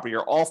maintain your property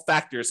are all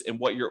factors in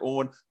what your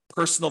own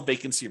personal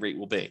vacancy rate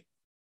will be.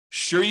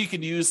 Sure, you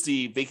can use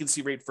the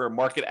vacancy rate for a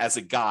market as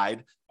a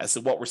guide as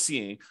to what we're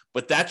seeing,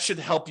 but that should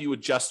help you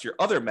adjust your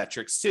other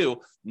metrics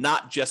too,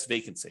 not just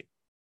vacancy.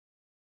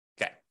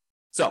 Okay,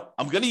 so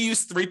I'm going to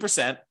use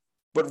 3%,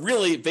 but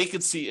really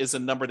vacancy is a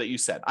number that you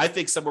said. I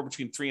think somewhere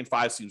between 3 and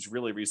 5 seems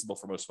really reasonable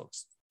for most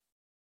folks.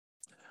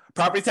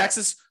 Property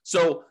taxes.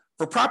 So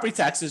for property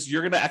taxes,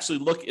 you're going to actually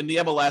look in the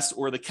MLS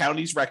or the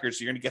county's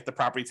records. You're going to get the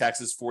property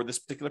taxes for this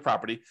particular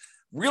property.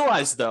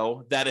 Realize,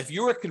 though, that if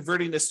you are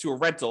converting this to a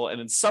rental, and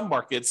in some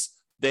markets,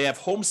 they have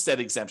homestead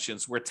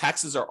exemptions where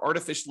taxes are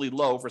artificially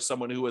low for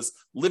someone who is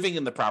living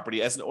in the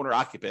property as an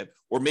owner-occupant,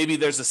 or maybe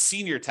there's a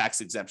senior tax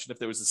exemption if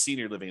there was a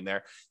senior living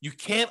there. You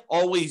can't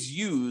always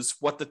use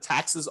what the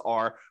taxes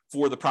are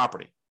for the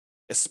property,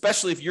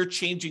 especially if you're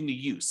changing the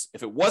use.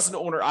 If it was an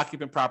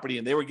owner-occupant property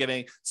and they were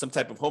getting some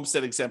type of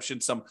homestead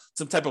exemption, some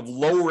type of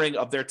lowering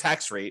of their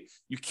tax rate,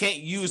 you can't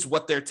use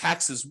what their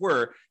taxes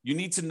were. You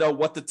need to know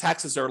what the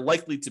taxes are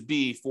likely to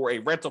be for a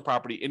rental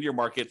property in your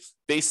market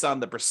based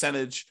on the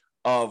percentage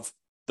of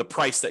the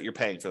price that you're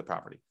paying for the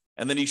property.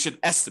 And then you should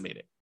estimate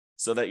it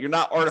so that you're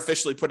not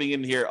artificially putting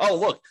in here, oh,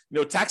 look,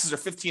 taxes are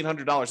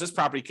 $1,500. This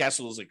property cash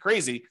flow is like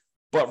crazy.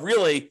 But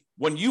really,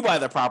 when you buy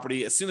the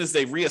property, as soon as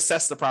they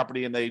reassess the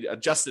property and they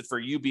adjust it for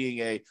you being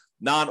a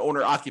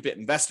non-owner occupant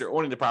investor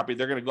owning the property,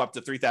 they're going to go up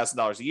to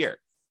 $3,000 a year.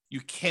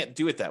 You can't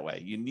do it that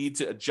way. You need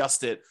to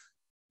adjust it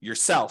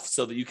yourself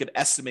so that you can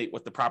estimate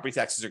what the property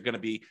taxes are going to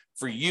be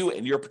for you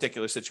in your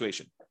particular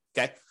situation.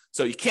 Okay.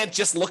 So you can't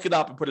just look it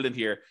up and put it in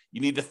here. You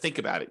need to think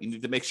about it. You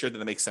need to make sure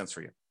that it makes sense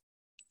for you.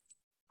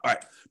 All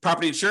right.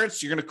 Property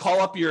insurance. You're going to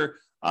call up your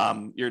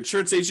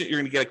insurance agent. You're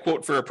going to get a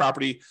quote for a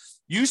property.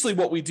 Usually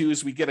what we do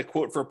is we get a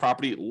quote for a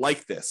property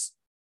like this.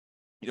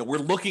 We're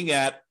looking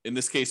at, in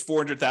this case,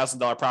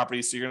 $400,000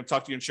 properties. So you're going to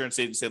talk to your insurance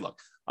agent and say, look,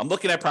 I'm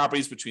looking at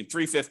properties between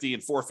 $350,000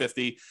 and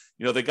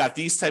 $450,000. They got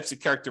these types of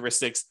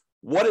characteristics.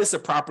 what is a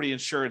property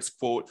insurance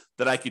quote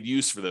that I could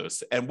use for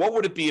those? And what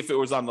would it be if it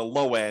was on the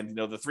low end,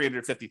 the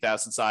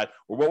 350,000 side,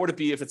 or what would it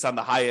be if it's on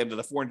the high end of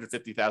the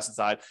 450,000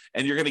 side?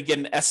 And you're going to get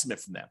an estimate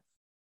from them.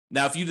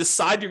 Now, if you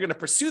decide you're going to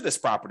pursue this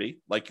property,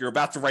 like you're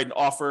about to write an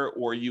offer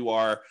or you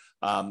are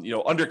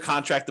under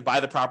contract to buy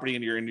the property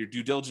and you're in your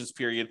due diligence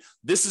period,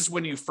 this is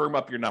when you firm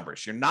up your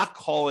numbers. You're not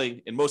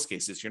calling, in most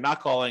cases, you're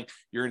not calling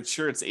your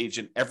insurance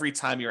agent every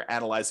time you're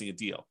analyzing a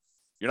deal.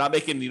 You're not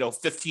making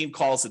 15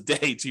 calls a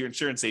day to your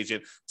insurance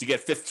agent to get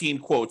 15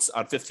 quotes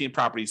on 15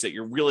 properties that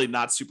you're really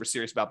not super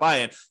serious about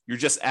buying. You're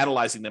just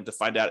analyzing them to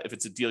find out if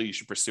it's a deal you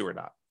should pursue or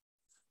not.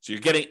 So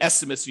you're getting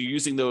estimates, you're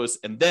using those.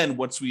 And then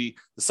once we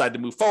decide to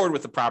move forward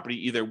with the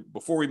property, either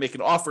before we make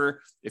an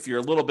offer, if you're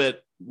a little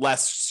bit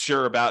less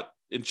sure about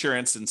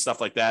insurance and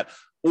stuff like that,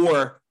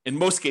 or in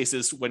most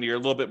cases, when you're a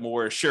little bit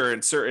more sure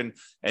and certain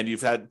and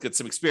you've got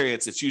some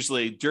experience, it's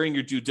usually during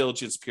your due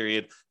diligence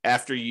period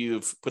after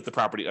you've put the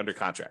property under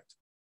contract.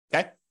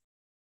 Okay.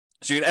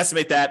 So you're going to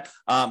estimate that.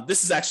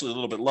 This is actually a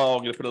little bit low. I'm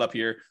going to put it up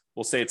here.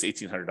 We'll say it's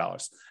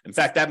 $1,800. In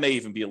fact, that may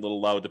even be a little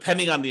low,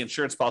 depending on the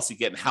insurance policy you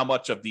get and how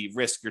much of the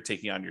risk you're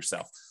taking on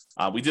yourself.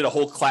 We did a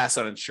whole class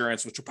on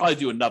insurance, which we'll probably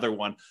do another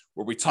one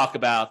where we talk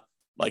about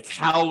like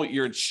how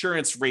your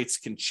insurance rates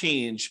can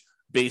change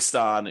based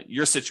on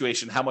your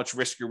situation, how much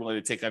risk you're willing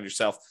to take on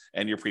yourself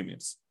and your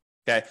premiums.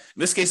 Okay. In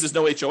this case, there's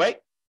no HOA.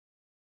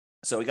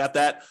 So we got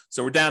that.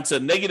 So we're down to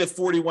negative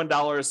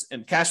 $41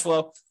 in cash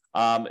flow.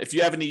 If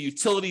you have any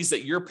utilities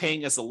that you're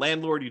paying as a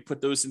landlord, you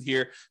put those in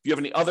here. If you have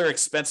any other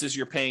expenses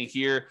you're paying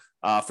here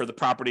for the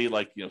property,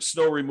 like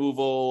snow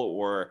removal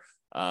or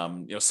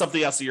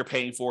something else that you're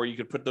paying for, you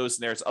could put those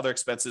in there as other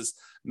expenses.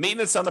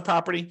 Maintenance on the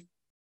property.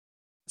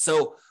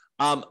 So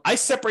I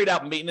separate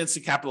out maintenance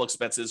and capital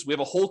expenses. We have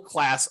a whole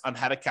class on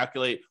how to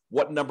calculate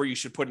what number you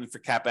should put in for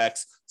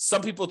CapEx.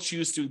 Some people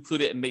choose to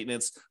include it in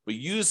maintenance, but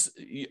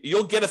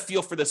you'll get a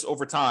feel for this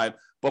over time.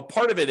 But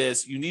part of it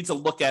is you need to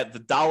look at the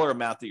dollar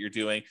amount that you're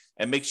doing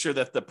and make sure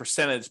that the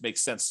percentage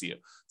makes sense to you.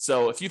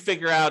 So if you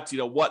figure out,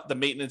 what the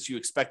maintenance you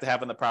expect to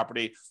have on the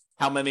property,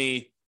 how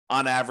many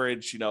on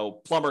average,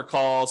 plumber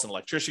calls and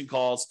electrician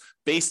calls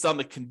based on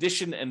the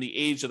condition and the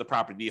age of the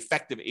property, the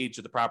effective age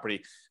of the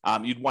property.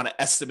 You'd want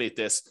to estimate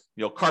this,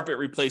 carpet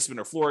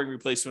replacement or flooring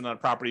replacement on a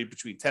property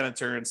between tenant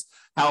turns,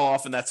 how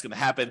often that's going to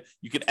happen.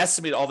 You can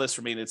estimate all this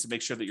for maintenance to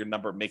make sure that your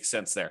number makes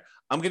sense there.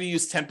 I'm going to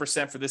use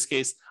 10% for this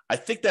case. I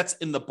think that's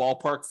in the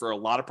ballpark for a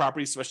lot of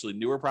properties, especially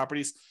newer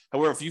properties.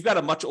 However, if you've got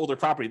a much older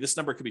property, this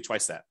number could be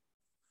twice that.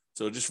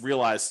 So just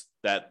realize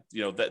that,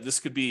 that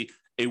this could be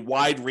a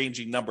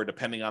wide-ranging number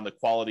depending on the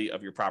quality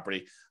of your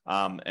property,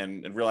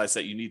 and realize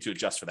that you need to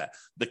adjust for that.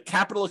 The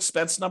capital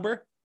expense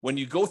number, when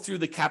you go through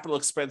the capital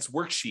expense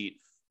worksheet,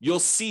 you'll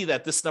see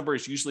that this number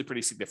is usually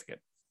pretty significant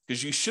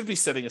because you should be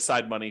setting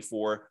aside money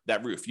for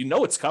that roof.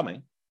 It's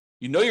coming.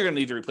 You're going to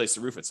need to replace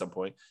the roof at some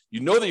point.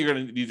 That you're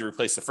going to need to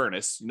replace the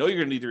furnace. You're going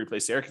to need to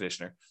replace the air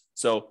conditioner.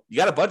 So you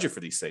got to budget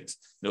for these things.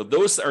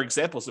 Those are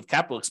examples of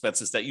capital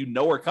expenses that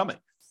are coming.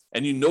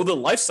 And the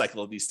life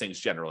cycle of these things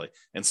generally.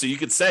 And so you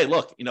could say,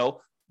 look,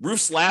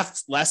 roofs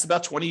last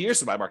about 20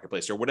 years in my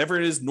marketplace or whatever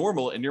it is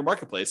normal in your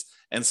marketplace.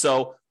 And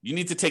so you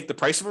need to take the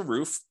price of a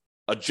roof,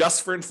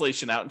 adjust for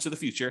inflation out into the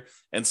future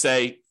and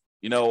say,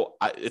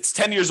 it's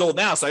 10 years old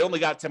now, so I only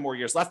got 10 more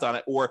years left on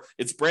it. Or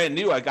it's brand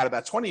new, I got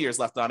about 20 years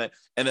left on it,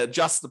 and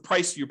adjust the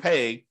price you're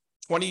paying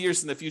 20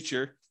 years in the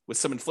future with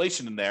some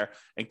inflation in there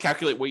and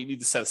calculate what you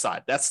need to set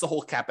aside. That's the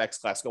whole CapEx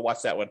class. Go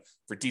watch that one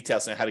for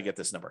details on how to get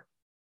this number.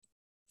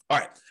 All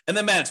right. And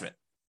then management.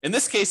 In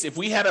this case, if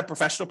we had a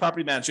professional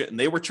property manager and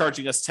they were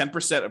charging us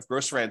 10% of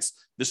gross rents,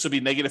 this would be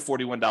negative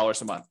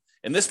 $41 a month.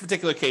 In this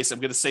particular case, I'm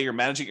going to say you're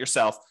managing it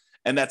yourself,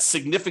 and that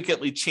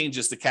significantly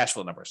changes the cash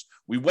flow numbers.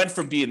 We went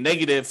from being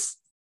negative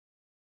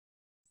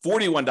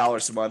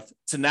 $41 a month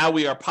to now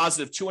we are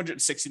positive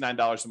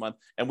 $269 a month,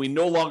 and we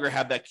no longer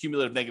have that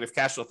cumulative negative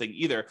cash flow thing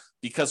either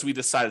because we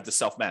decided to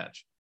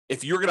self-manage.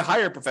 If you're going to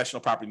hire a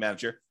professional property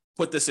manager,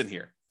 put this in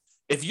here.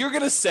 If you're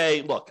going to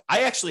say, look,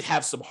 I actually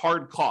have some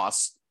hard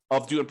costs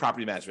of doing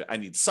property management. I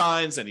need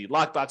signs, I need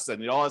lockboxes, I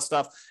need all that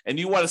stuff. And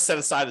you want to set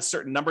aside a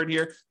certain number in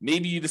here.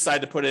 Maybe you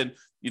decide to put in,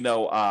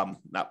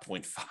 not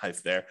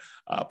 0.5 there,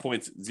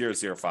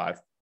 0.005.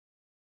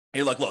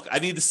 You're like, look, I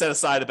need to set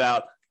aside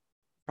about,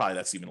 probably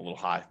that's even a little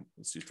high.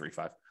 Let's do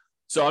 3.5.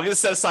 So I'm going to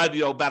set aside,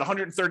 about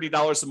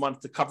 $130 a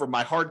month to cover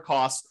my hard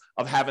costs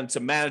of having to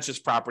manage this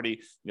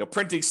property,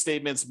 printing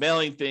statements,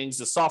 mailing things,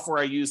 the software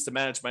I use to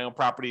manage my own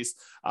properties,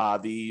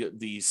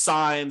 the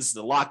signs,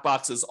 the lock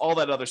boxes, all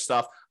that other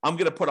stuff. I'm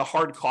going to put a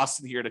hard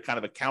cost in here to kind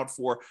of account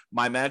for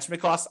my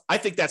management costs. I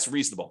think that's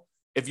reasonable.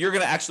 If you're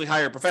going to actually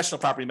hire a professional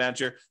property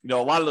manager, a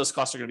lot of those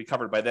costs are going to be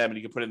covered by them and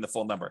you can put in the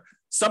full number.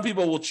 Some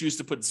people will choose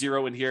to put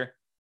zero in here.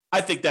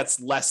 I think that's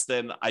less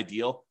than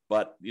ideal,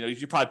 but you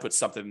should probably put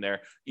something in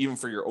there even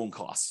for your own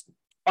costs.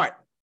 All right.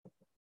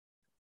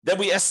 Then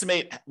we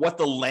estimate what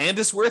the land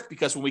is worth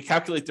because when we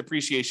calculate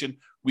depreciation,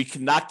 we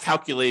cannot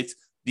calculate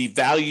the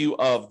value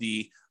of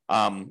the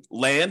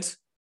land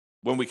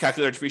when we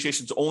calculate our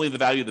depreciation, it's only the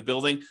value of the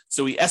building.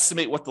 So we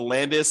estimate what the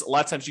land is. A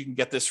lot of times you can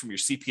get this from your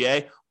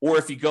CPA, or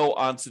if you go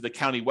onto the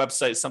county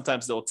website,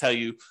 sometimes they'll tell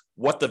you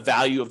what the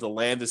value of the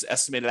land is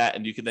estimated at,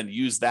 and you can then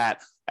use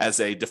that as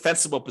a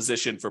defensible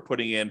position for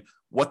putting in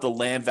what the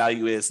land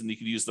value is, and you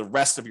can use the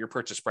rest of your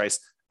purchase price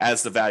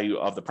as the value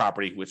of the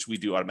property, which we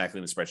do automatically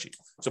in the spreadsheet.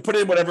 So put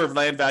in whatever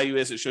land value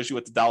is. It shows you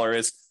what the dollar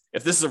is.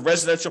 If this is a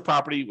residential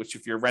property, which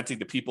if you're renting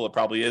to people, it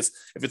probably is.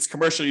 If it's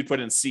commercial, you put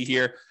in C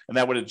here, and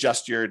that would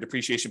adjust your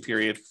depreciation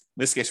period. In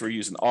this case, we're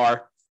using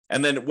R.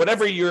 And then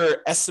whatever your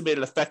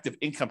estimated effective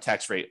income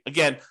tax rate,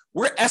 again,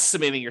 we're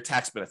estimating your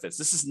tax benefits.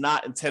 This is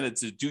not intended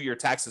to do your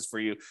taxes for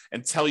you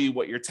and tell you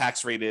what your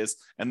tax rate is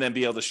and then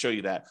be able to show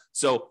you that.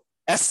 So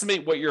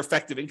estimate what your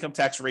effective income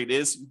tax rate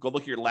is. Go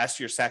look at your last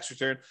year's tax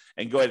return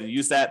and go ahead and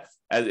use that.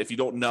 As if you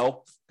don't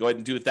know, go ahead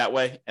and do it that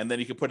way. And then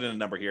you can put in a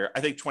number here. I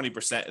think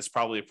 20% is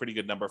probably a pretty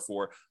good number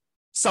for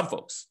some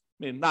folks.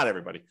 I mean, not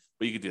everybody,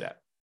 but you can do that.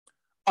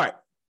 All right.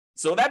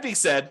 So that being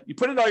said, you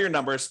put in all your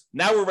numbers.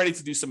 Now we're ready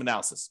to do some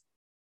analysis.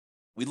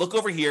 We look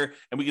over here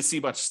and we can see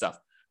a bunch of stuff.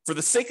 For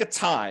the sake of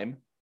time,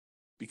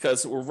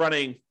 because we're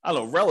running, I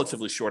don't know,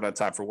 relatively short on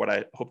time for what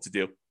I hope to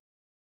do,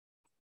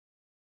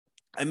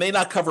 I may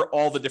not cover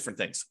all the different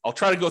things. I'll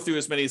try to go through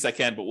as many as I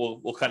can, but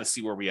we'll kind of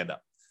see where we end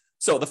up.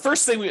 So the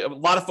first thing a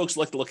lot of folks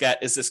like to look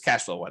at is this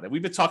cash flow one. And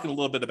we've been talking a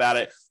little bit about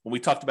it when we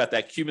talked about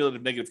that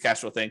cumulative negative cash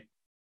flow thing.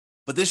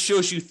 But this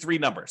shows you three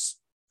numbers.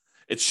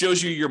 It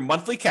shows you your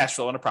monthly cash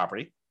flow on a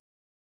property,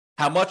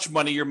 how much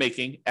money you're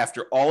making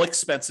after all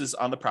expenses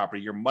on the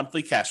property, your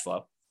monthly cash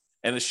flow.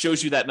 And it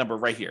shows you that number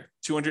right here,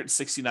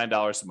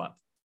 $269 a month.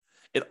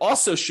 It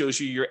also shows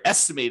you your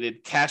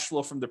estimated cash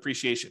flow from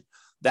depreciation,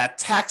 that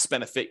tax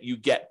benefit you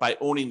get by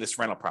owning this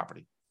rental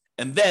property.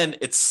 And then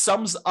it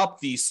sums up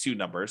these two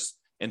numbers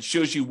and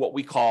shows you what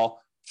we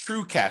call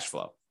true cash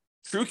flow.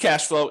 True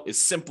cash flow is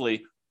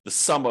simply the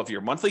sum of your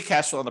monthly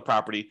cash flow on the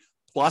property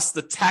plus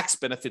the tax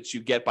benefits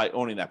you get by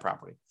owning that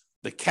property,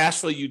 the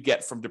cash flow you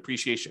get from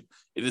depreciation.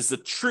 It is the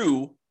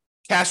true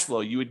cash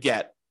flow you would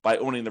get by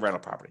owning the rental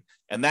property.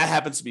 And that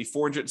happens to be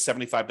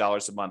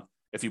 $475 a month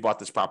if you bought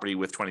this property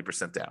with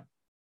 20% down,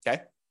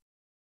 okay?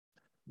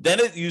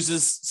 Then it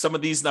uses some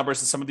of these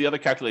numbers and some of the other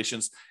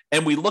calculations,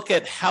 and we look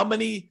at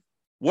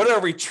what our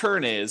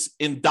return is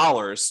in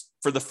dollars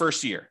for the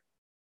first year.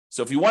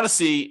 So if you want to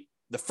see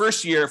the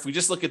first year, if we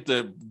just look at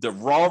the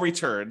raw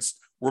returns,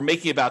 we're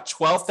making about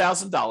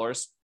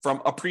 $12,000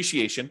 from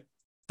appreciation.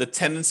 The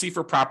tendency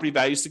for property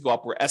values to go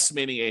up, we're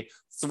estimating a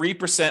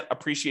 3%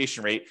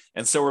 appreciation rate.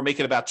 And so we're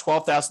making about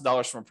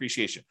 $12,000 from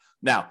appreciation.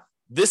 Now,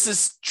 this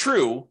is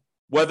true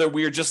whether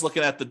we are just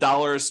looking at the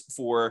dollars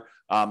for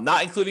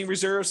not including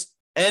reserves,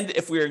 and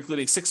if we're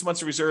including 6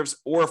 months of reserves,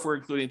 or if we're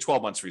including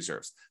 12 months of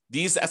reserves.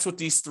 That's what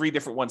these three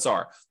different ones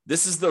are.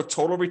 This is the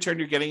total return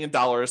you're getting in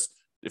dollars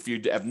if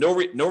you have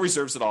no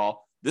reserves at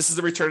all. This is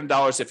the return in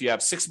dollars if you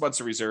have 6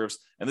 months of reserves,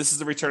 and this is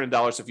the return in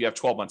dollars if you have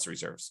 12 months of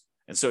reserves.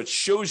 And so it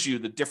shows you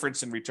the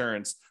difference in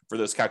returns for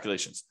those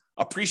calculations.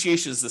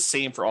 Appreciation is the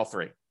same for all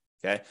three,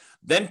 okay?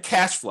 Then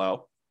cash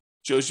flow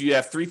shows you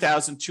have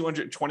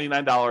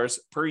 $3,229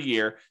 per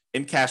year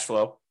in cash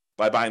flow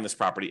by buying this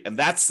property, and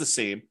that's the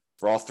same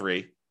for all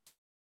three.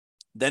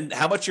 Then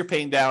how much you're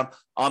paying down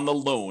on the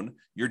loan,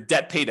 your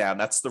debt pay down,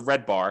 that's the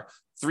red bar.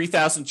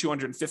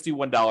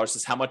 $3,251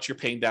 is how much you're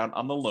paying down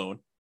on the loan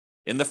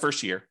in the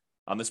first year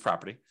on this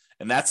property.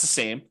 And that's the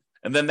same.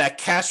 And then that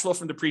cash flow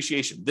from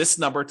depreciation, this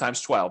number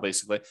times 12,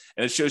 basically.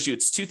 And it shows you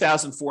it's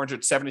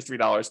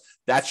 $2,473.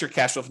 That's your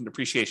cash flow from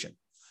depreciation.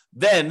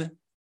 Then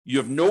you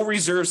have no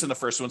reserves in the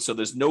first one, so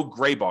there's no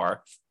gray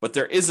bar, but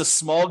there is a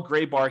small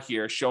gray bar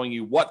here showing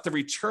you what the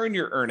return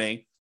you're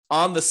earning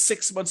on the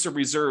 6 months of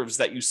reserves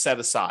that you set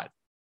aside.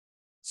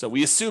 So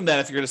we assume that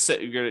if you're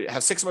going to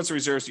have 6 months of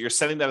reserves, you're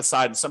setting that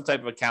aside in some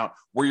type of account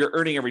where you're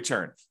earning a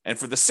return. And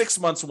for the 6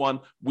 months one,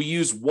 we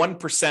use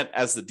 1%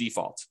 as the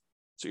default.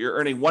 So you're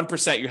earning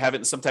 1%, you have it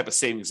in some type of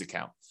savings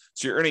account.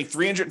 So you're earning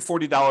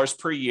 $340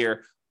 per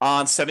year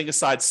on setting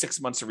aside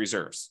 6 months of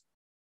reserves.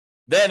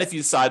 Then if you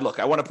decide, look,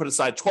 I want to put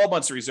aside 12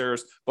 months of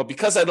reserves, but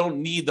because I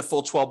don't need the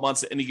full 12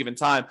 months at any given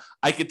time,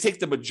 I can take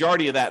the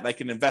majority of that and I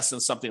can invest in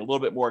something a little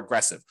bit more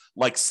aggressive,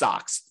 like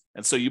stocks.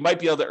 And so you might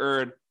be able to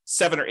earn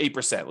 7 or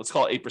 8%. Let's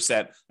call it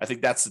 8%. I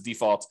think that's the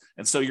default.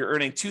 And so you're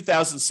earning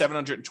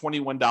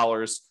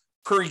 $2,721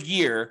 per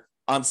year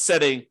on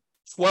setting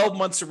 12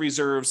 months of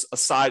reserves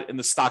aside in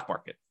the stock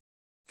market.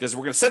 Because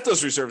we're going to set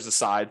those reserves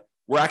aside,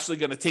 we're actually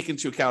going to take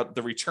into account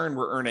the return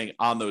we're earning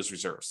on those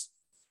reserves.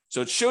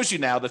 So it shows you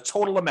now the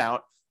total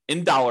amount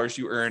in dollars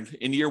you earned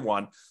in year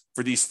one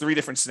for these three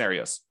different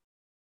scenarios.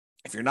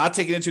 If you're not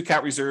taking into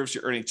account reserves,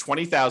 you're earning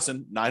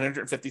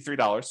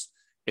 $20,953.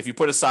 If you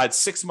put aside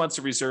 6 months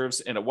of reserves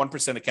in a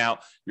 1%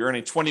 account, you're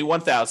earning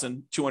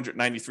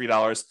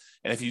 $21,293.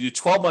 And if you do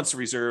 12 months of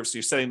reserves, so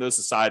you're setting those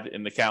aside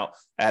in the account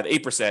at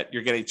 8%,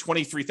 you're getting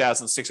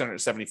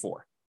 $23,674.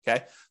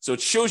 Okay. So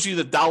it shows you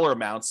the dollar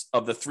amounts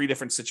of the three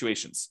different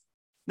situations.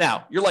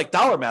 Now, you're like,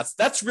 dollar amounts,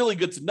 that's really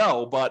good to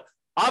know, but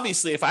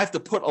Obviously, if I have to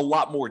put a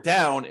lot more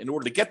down in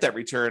order to get that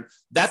return,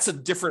 that's a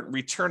different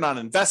return on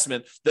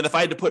investment than if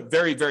I had to put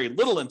very, very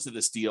little into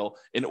this deal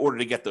in order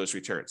to get those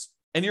returns.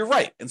 And you're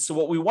right. And so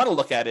what we want to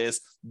look at is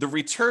the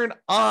return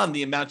on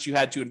the amount you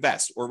had to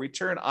invest, or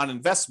return on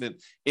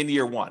investment in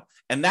year one.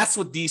 And that's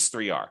what these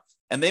three are.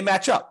 And they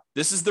match up.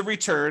 This is the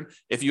return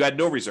if you had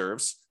no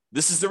reserves.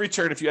 This is the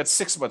return if you had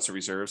 6 months of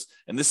reserves.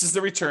 And this is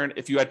the return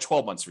if you had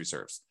 12 months of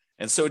reserves.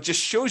 And so it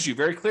just shows you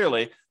very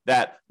clearly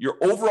that your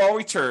overall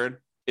return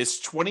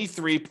is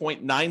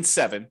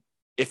 23.97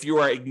 if you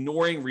are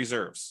ignoring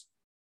reserves,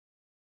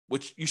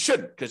 which you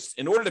shouldn't, because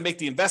in order to make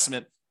the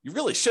investment, you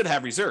really should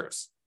have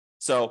reserves.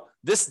 So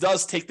this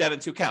does take that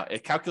into account.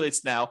 It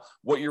calculates now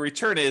what your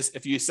return is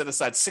if you set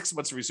aside 6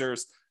 months of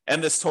reserves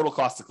and this total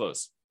cost to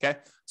close. Okay.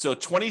 So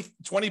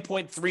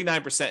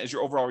 20.39% is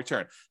your overall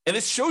return. And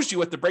it shows you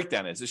what the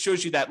breakdown is. It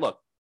shows you that, look,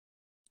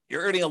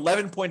 you're earning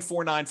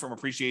 11.49 from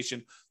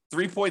appreciation.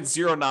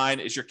 3.09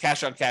 is your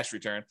cash on cash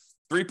return.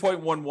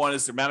 3.11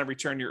 is the amount of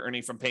return you're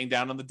earning from paying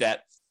down on the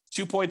debt.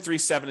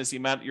 2.37 is the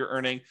amount you're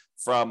earning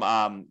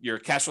from your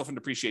cash flow from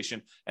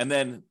depreciation. And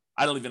then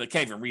I can't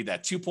even read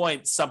that. 2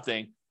 point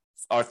something,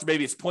 or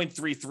maybe it's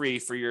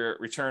 0.33 for your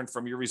return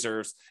from your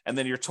reserves. And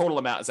then your total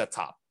amount is at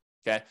top.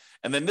 Okay.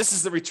 And then this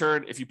is the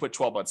return if you put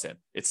 12 months in.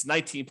 It's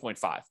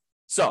 19.5.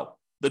 So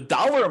the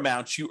dollar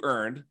amount you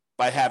earned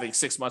by having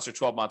 6 months or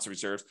 12 months of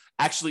reserves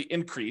actually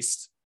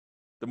increased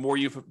the more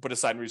you put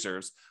aside in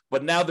reserves.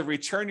 But now the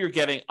return you're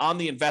getting on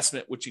the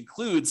investment, which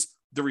includes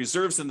the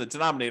reserves in the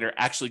denominator,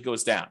 actually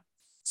goes down.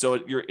 So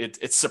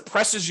it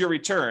suppresses your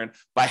return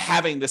by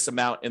having this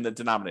amount in the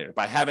denominator,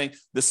 by having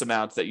this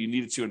amount that you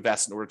needed to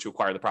invest in order to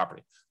acquire the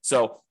property.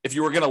 So if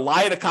you were going to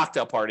lie at a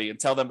cocktail party and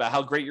tell them about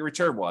how great your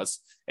return was,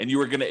 and you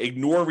were going to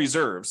ignore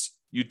reserves,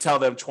 you'd tell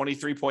them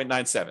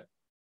 23.97.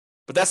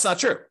 But that's not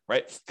true,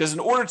 right? Because in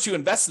order to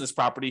invest in this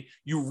property,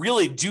 you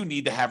really do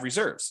need to have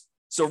reserves.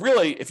 So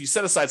really, if you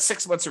set aside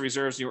 6 months of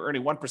reserves and you were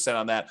earning 1%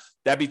 on that,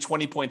 that'd be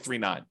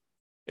 20.39.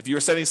 If you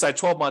were setting aside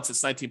 12 months,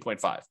 it's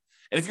 19.5.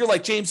 And if you're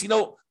like, James,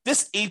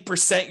 this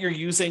 8% you're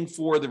using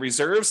for the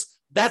reserves,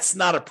 that's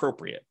not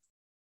appropriate.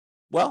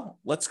 Well,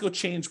 let's go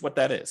change what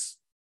that is.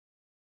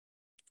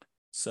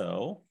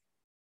 So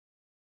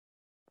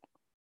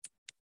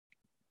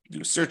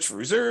do a search for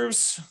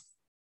reserves.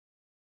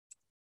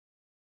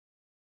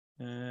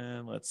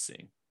 And let's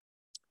see.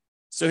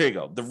 So here you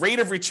go. The rate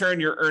of return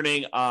you're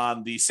earning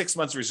on the 6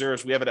 months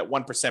reserves, we have it at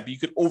 1%, but you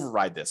could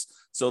override this.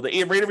 So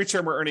the rate of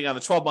return we're earning on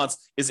the 12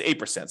 months is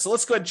 8%. So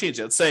let's go ahead and change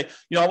it. Let's say,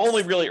 I'm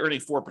only really earning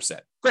 4%.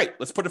 Great.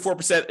 Let's put it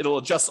 4%. It'll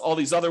adjust all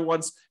these other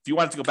ones. If you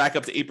want it to go back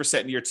up to 8%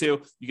 in year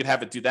two, you can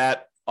have it do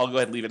that. I'll go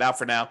ahead and leave it out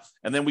for now.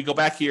 And then we go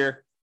back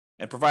here,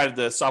 and provided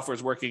the software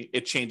is working,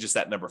 it changes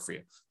that number for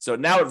you. So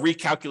now it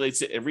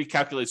recalculates it. It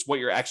recalculates what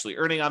you're actually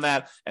earning on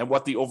that and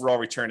what the overall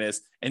return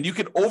is. And you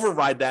can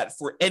override that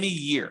for any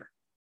year.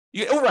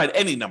 You can override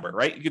any number,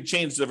 right? You can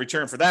change the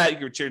return for that. You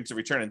can change the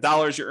return in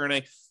dollars you're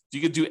earning.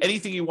 You can do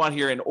anything you want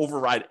here and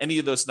override any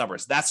of those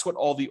numbers. That's what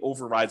all the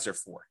overrides are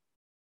for.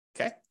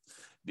 Okay.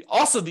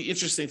 Also, the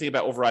interesting thing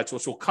about overrides,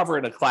 which we'll cover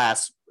in a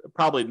class,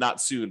 probably not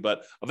soon,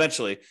 but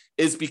eventually,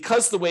 is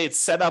because the way it's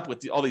set up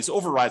with all these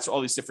overrides for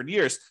all these different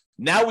years,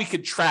 now we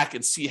could track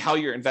and see how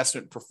your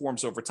investment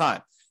performs over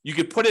time. You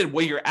could put in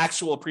what your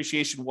actual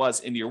appreciation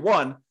was in year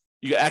one.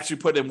 You could actually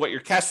put in what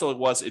your cash flow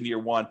was in year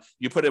one.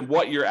 You put in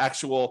what your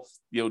actual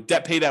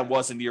debt pay down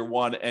was in year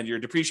one and your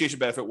depreciation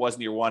benefit was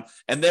in year one.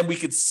 And then we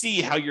could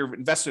see how your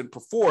investment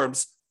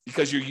performs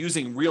because you're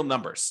using real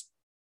numbers.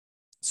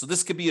 So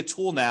this could be a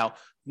tool now,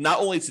 not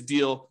only to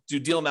do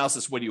deal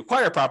analysis when you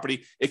acquire a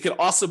property, it could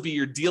also be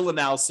your deal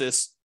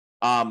analysis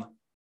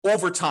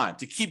over time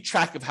to keep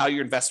track of how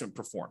your investment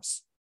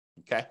performs.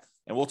 Okay.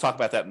 And we'll talk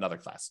about that in another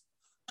class.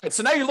 All right,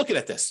 so now you're looking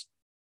at this.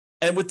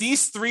 And with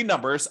these three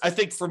numbers, I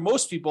think for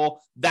most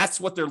people, that's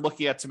what they're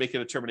looking at to make a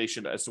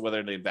determination as to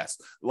whether they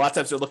invest. A lot of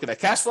times they're looking at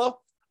cash flow.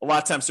 A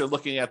lot of times they're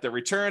looking at their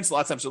returns. A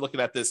lot of times they're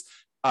looking at this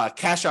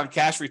cash on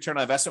cash return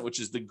on investment, which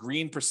is the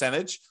green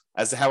percentage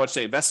as to how much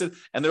they invested.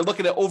 And they're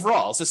looking at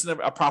overall, is this a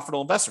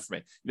profitable investment for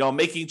me? I'm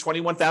making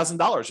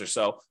 $21,000 or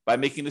so by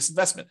making this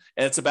investment.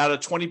 And it's about a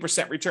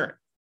 20% return.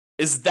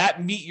 Is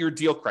that meet your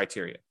deal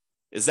criteria?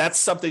 Is that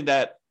something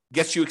that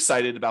gets you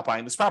excited about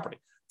buying this property?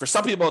 For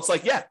some people, it's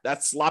like, yeah,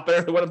 that's a lot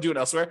better than what I'm doing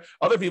elsewhere.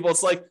 Other people,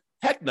 it's like,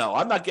 heck no,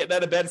 I'm not getting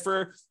out of bed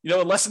for,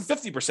 less than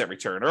 50%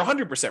 return or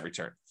 100%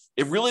 return.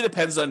 It really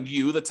depends on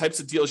you, the types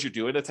of deals you're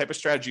doing, the type of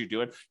strategy you're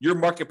doing, your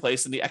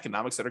marketplace, and the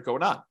economics that are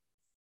going on.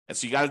 And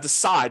so you got to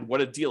decide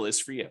what a deal is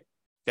for you.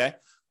 Okay.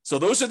 So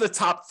those are the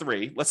top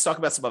three. Let's talk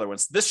about some other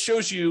ones. This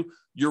shows you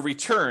your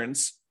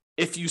returns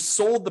if you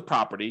sold the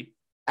property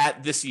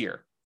at this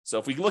year. So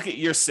if we look at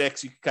year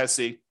 6, you can kind of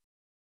see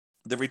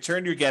the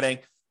return you're getting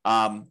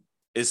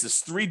is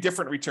this 3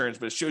 different returns,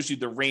 but it shows you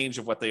the range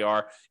of what they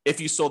are if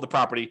you sold the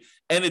property.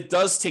 And it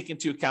does take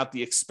into account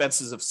the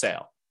expenses of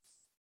sale.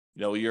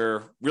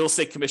 Your real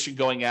estate commission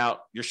going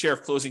out, your share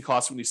of closing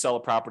costs when you sell a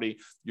property,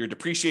 your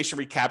depreciation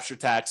recapture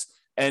tax,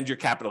 and your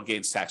capital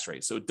gains tax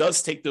rate. So it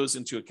does take those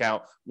into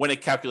account when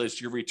it calculates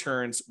your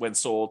returns when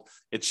sold.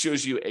 It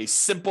shows you a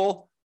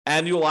simple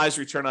annualized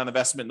return on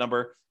investment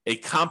number, a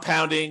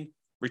compounding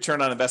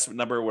return on investment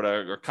number,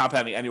 or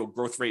compounding annual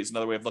growth rate is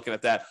another way of looking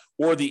at that,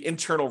 or the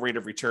internal rate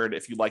of return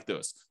if you like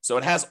those. So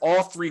it has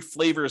all three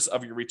flavors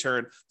of your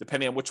return,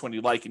 depending on which one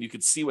you like, and you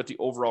can see what the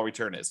overall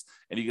return is.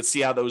 And you can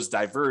see how those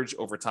diverge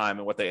over time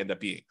and what they end up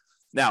being.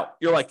 Now,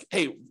 you're like,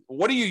 hey,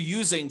 what are you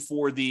using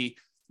for the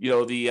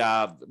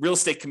real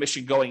estate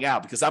commission going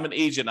out? Because I'm an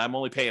agent, I'm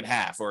only paying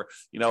half, or,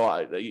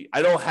 I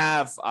don't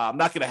have, I'm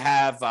not going to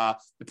have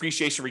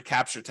depreciation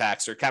recapture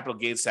tax or capital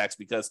gains tax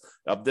because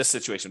of this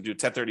situation, do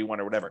 1031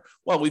 or whatever.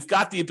 Well, we've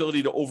got the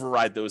ability to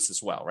override those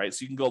as well, right?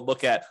 So you can go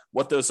look at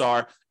what those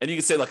are, and you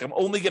can say, look, I'm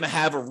only going to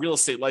have a real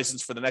estate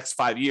license for the next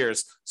 5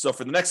 years. So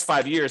for the next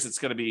 5 years, it's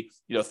going to be,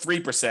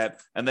 3%.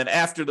 And then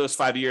after those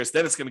 5 years,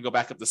 then it's going to go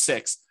back up to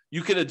 6%.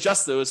 You can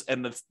adjust those,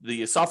 and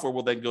the software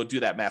will then go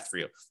do that math for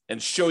you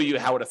and show you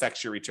how it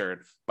affects your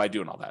return by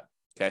doing all that.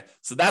 Okay,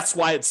 so that's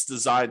why it's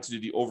designed to do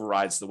the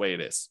overrides the way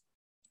it is.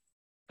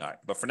 All right,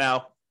 but for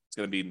now, it's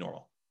going to be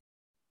normal.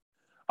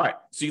 All right,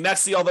 so you can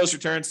next see all those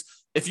returns.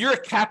 If you're a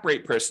cap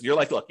rate person, you're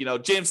like, look,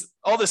 James,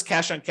 all this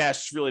cash on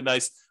cash is really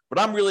nice, but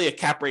I'm really a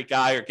cap rate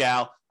guy or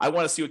gal. I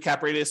want to see what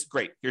cap rate is.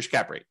 Great, here's your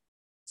cap rate.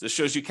 So it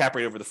shows you cap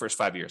rate over the first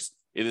 5 years.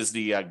 It is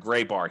the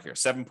gray bar here,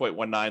 7.19,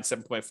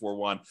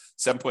 7.41,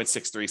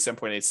 7.63,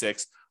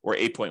 7.86, or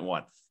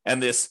 8.1.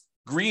 And this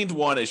green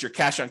one is your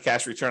cash on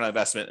cash return on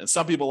investment. And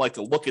some people like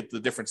to look at the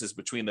differences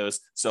between those.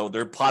 So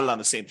they're plotted on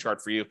the same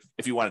chart for you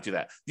if you want to do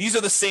that. These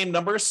are the same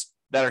numbers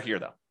that are here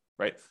though,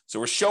 right? So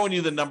we're showing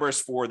you the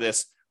numbers for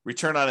this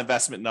return on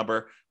investment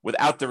number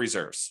without the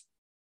reserves.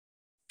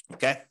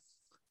 Okay.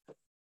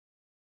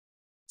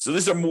 So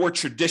these are more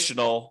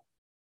traditional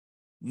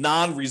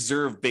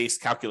non-reserve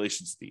based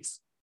calculations of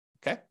these.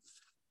 Okay.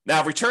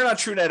 Now, return on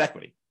true net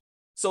equity.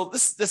 So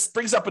this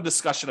brings up a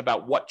discussion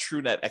about what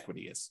true net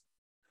equity is.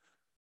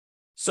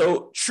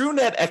 So true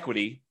net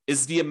equity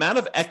is the amount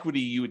of equity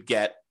you would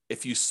get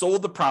if you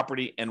sold the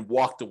property and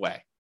walked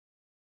away.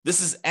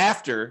 This is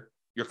after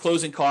your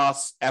closing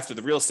costs, after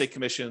the real estate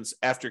commissions,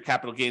 after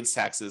capital gains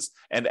taxes,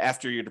 and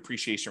after your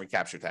depreciation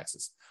recapture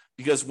taxes.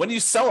 Because when you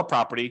sell a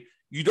property,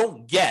 you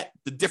don't get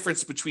the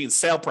difference between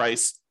sale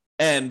price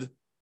and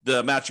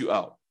the amount you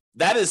owe.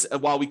 That is,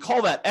 while we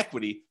call that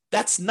equity,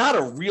 that's not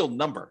a real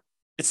number.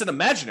 It's an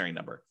imaginary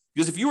number.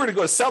 Because if you were to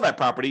go to sell that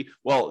property,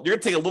 well, you're going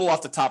to take a little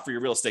off the top for your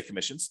real estate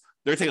commissions.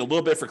 They're going to take a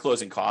little bit for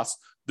closing costs.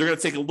 They're going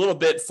to take a little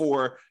bit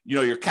for,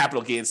 your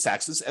capital gains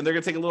taxes, and they're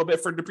going to take a little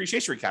bit for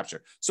depreciation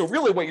recapture. So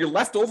really what you're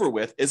left over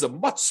with is a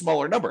much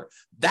smaller number.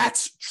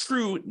 That's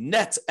true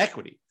net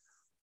equity.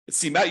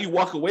 It's the amount you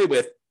walk away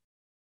with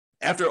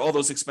after all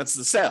those expenses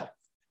of sale.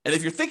 And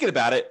if you're thinking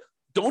about it,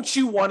 don't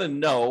you want to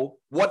know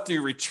what the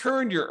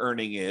return you're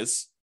earning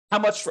is, how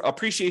much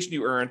appreciation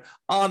you earn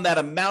on that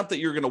amount that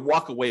you're going to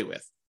walk away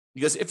with?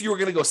 Because if you were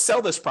going to go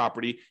sell this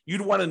property,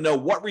 you'd want to know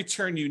what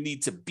return you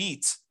need to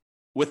beat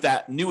with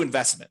that new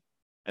investment.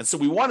 And so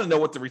we want to know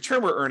what the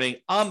return we're earning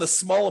on the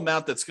small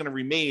amount that's going to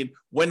remain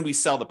when we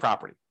sell the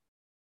property.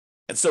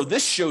 And so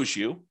this shows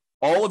you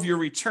all of your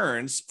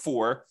returns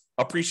for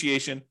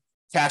appreciation,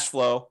 cash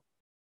flow,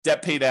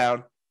 debt pay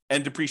down,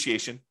 and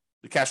depreciation,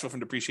 the cash flow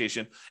from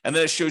depreciation. And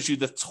then it shows you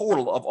the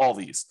total of all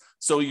these.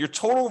 So your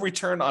total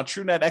return on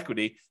true net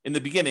equity in the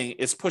beginning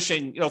is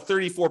pushing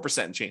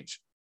 34% and change.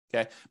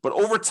 Okay. But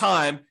over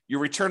time, your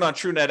return on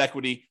true net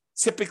equity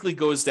typically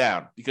goes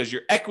down because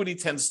your equity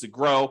tends to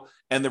grow,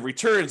 and the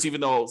returns,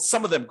 even though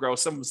some of them grow,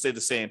 some of them stay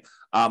the same,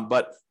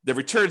 but the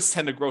returns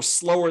tend to grow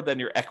slower than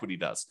your equity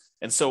does.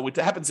 And so what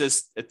happens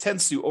is it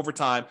tends to, over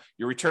time,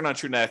 your return on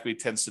true net equity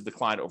tends to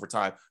decline over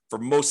time for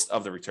most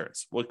of the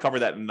returns. We'll cover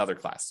that in another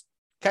class.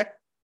 Okay.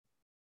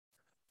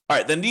 All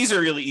right. Then these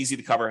are really easy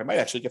to cover. I might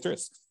actually get through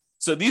this.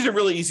 So these are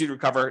really easy to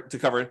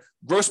cover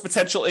gross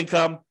potential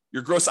income,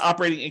 your gross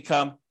operating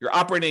income, your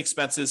operating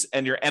expenses,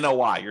 and your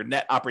NOI, your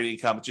net operating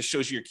income. It just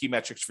shows you your key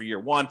metrics for year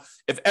one.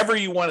 If ever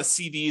you want to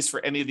see these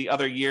for any of the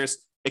other years,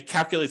 it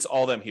calculates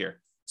all of them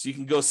here. So you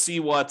can go see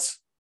what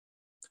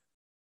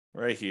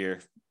right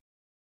here.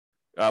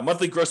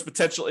 Monthly gross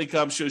potential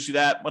income shows you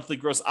that. Monthly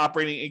gross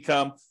operating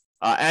income,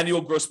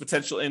 annual gross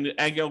potential and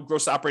annual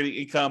gross operating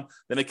income.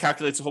 Then it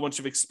calculates a whole bunch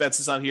of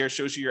expenses on here,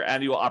 shows you your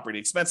annual operating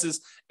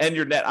expenses and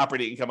your net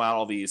operating income on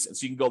all these. And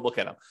so you can go look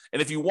at them.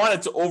 And if you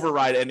wanted to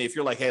override any, if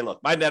you're like, hey,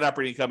 look, my net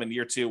operating income in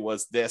year two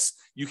was this,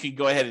 you can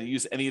go ahead and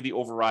use any of the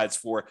overrides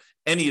for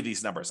any of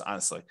these numbers,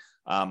 honestly.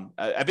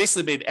 I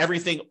basically made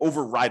everything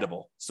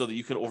overrideable so that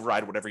you could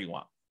override whatever you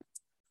want.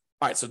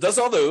 All right, so it does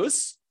all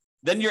those.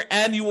 Then your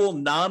annual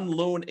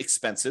non-loan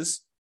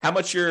expenses, how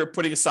much you're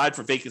putting aside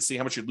for vacancy,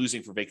 how much you're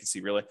losing for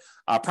vacancy, really.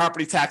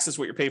 Property taxes,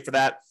 what you're paying for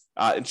that.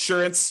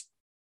 Insurance,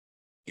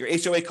 your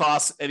HOA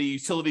costs, any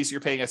utilities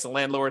you're paying as a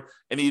landlord,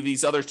 any of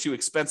these other two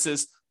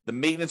expenses, the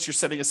maintenance you're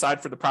setting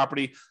aside for the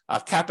property,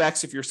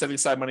 CapEx, if you're setting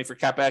aside money for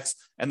CapEx,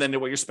 and then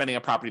what you're spending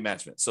on property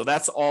management. So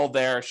that's all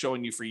there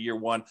showing you for year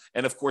one.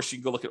 And of course, you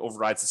can go look at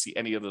overrides to see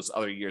any of those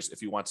other years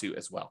if you want to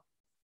as well.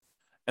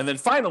 And then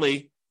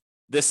finally,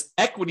 this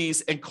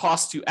equities and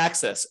cost to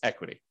access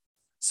equity.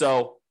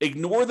 So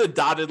ignore the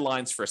dotted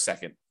lines for a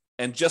second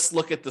and just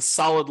look at the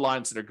solid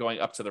lines that are going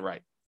up to the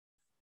right.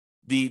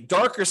 The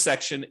darker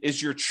section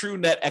is your true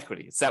net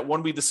equity. It's that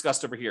one we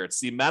discussed over here. It's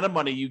the amount of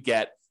money you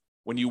get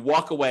when you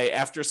walk away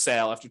after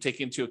sale, after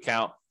taking into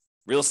account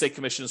real estate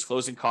commissions,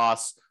 closing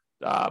costs,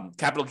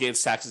 capital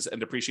gains taxes, and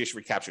depreciation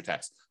recapture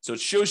tax. So it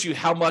shows you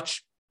how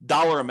much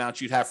dollar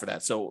amount you'd have for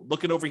that. So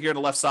looking over here on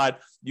the left side,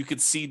 you can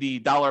see the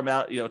dollar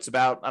amount. It's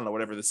about, I don't know,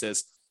 whatever this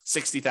is,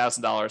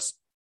 $60,000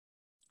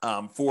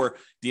 for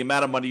the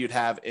amount of money you'd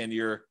have in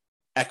your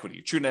equity,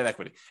 your true net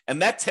equity.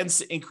 And that tends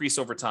to increase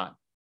over time.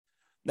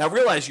 Now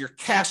realize your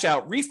cash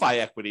out refi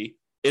equity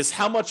is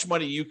how much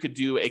money you could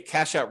do a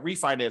cash out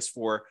refinance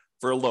for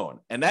a loan.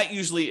 And that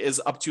usually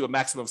is up to a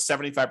maximum of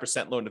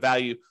 75% loan to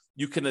value.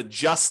 You can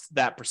adjust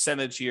that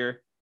percentage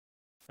here.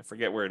 I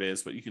forget where it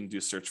is, but you can do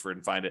a search for it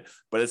and find it.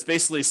 But it's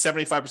basically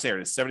 75%.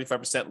 It is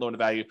 75% loan to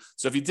value.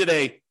 So if you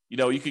did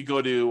you could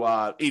go to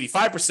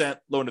 85%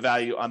 loan to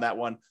value on that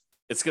one.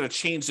 It's going to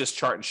change this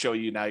chart and show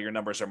you now your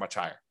numbers are much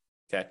higher.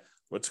 Okay.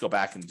 Let's go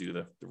back and do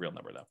the real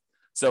number though.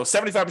 So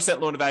 75%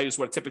 loan to value is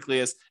what it typically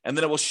is. And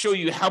then it will show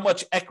you how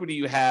much equity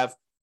you have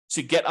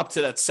to get up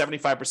to that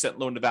 75%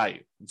 loan to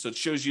value. And so it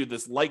shows you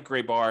this light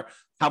gray bar,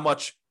 how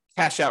much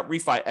cash out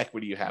refi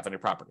equity you have in your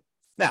property.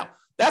 Now,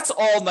 that's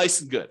all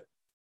nice and good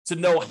to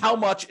know how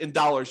much in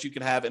dollars you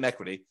can have in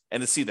equity and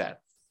to see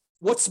that.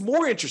 What's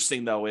more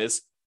interesting though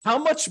is how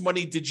much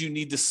money did you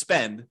need to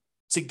spend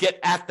to get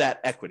at that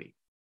equity?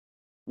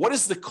 What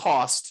is the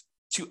cost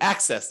to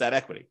access that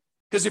equity?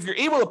 Because if you're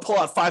able to pull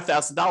out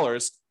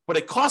 $5,000, but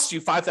it costs you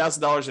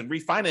 $5,000 in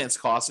refinance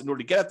costs in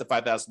order to get at the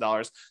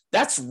 $5,000,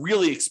 that's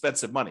really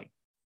expensive money.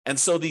 And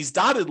so these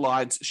dotted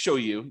lines show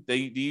you, they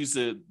use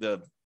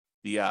the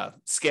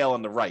scale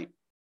on the right,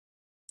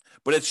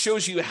 but it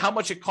shows you how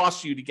much it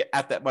costs you to get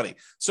at that money.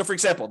 So for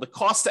example, the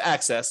cost to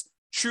access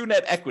true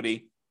net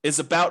equity is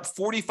about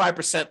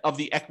 45% of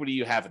the equity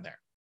you have in there.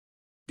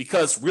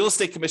 Because real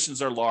estate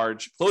commissions are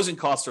large, closing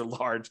costs are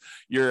large,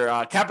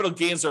 your capital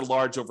gains are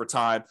large over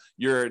time,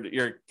 your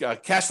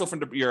cash flow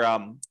from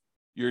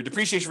your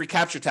depreciation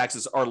recapture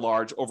taxes are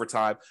large over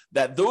time,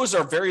 that those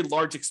are very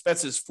large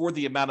expenses for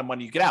the amount of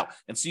money you get out.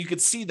 And so you can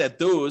see that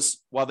those,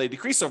 while they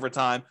decrease over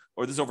time,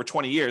 or this is over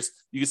 20 years,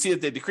 you can see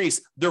that they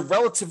decrease. They're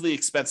relatively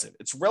expensive.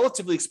 It's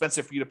relatively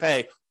expensive for you to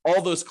pay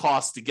all those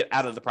costs to get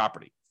out of the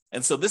property.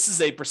 And so this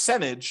is a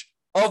percentage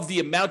of the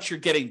amount you're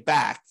getting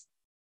back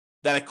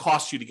that it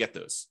costs you to get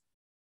those.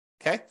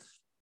 Okay.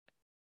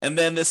 And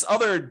then this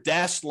other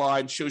dashed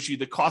line shows you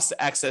the cost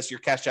to access your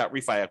cash out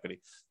refi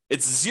equity.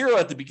 It's zero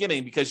at the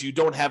beginning because you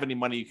don't have any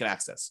money you can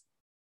access.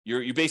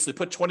 You basically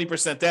put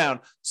 20%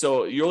 down,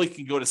 so you only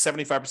can go to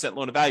 75%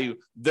 loan to value.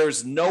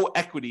 There's no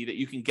equity that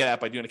you can get at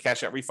by doing a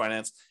cash out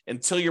refinance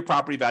until your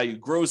property value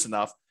grows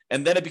enough.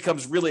 And then it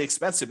becomes really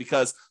expensive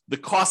because the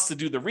cost to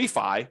do the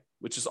refi,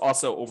 which is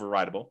also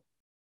overridable.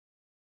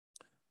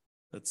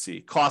 Let's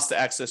see, cost to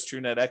access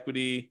true net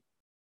equity.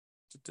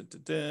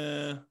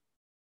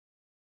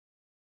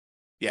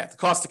 Yeah, the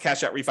cost to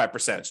cash out refi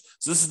percentage.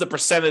 So this is the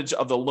percentage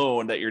of the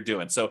loan that you're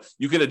doing. So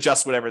you can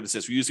adjust whatever this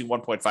is. We're using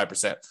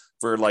 1.5%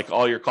 for like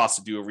all your costs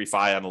to do a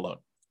refi on a loan.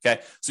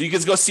 Okay, so you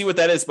can go see what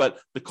that is, but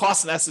the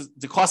cost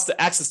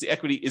to access the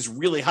equity is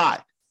really high.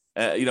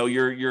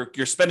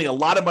 You're spending a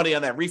lot of money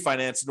on that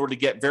refinance in order to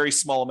get very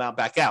small amount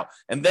back out,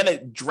 and then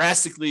it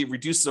drastically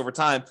reduces over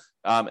time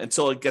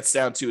until it gets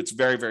down to it's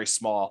very, very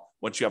small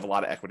once you have a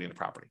lot of equity in the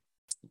property.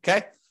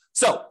 Okay,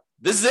 so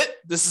this is it.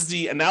 This is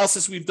the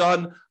analysis we've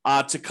done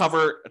to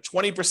cover a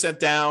 20%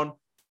 down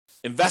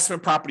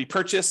investment property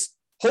purchase.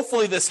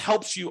 Hopefully this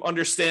helps you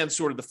understand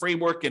sort of the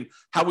framework and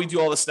how we do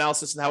all this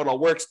analysis and how it all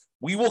works.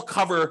 We will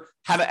cover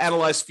how to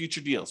analyze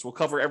future deals. We'll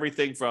cover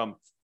everything from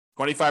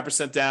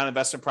 25% down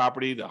investment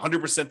property to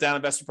 100% down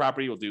investment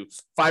property. We'll do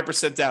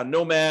 5% down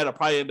Nomad. I'll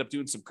probably end up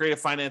doing some creative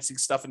financing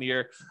stuff in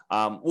here.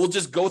 We'll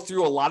just go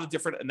through a lot of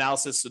different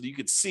analysis so that you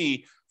could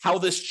see how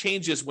this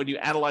changes when you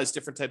analyze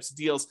different types of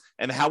deals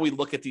and how we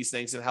look at these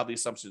things and how the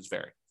assumptions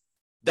vary.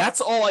 That's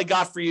all I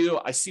got for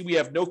you. I see we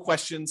have no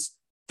questions.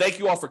 Thank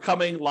you all for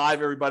coming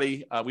live,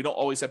 everybody. We don't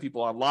always have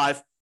people on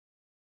live,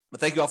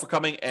 but thank you all for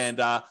coming and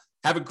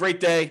have a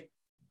great day.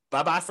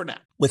 Bye-bye for now.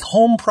 With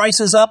home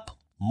prices up,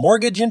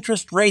 mortgage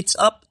interest rates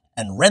up,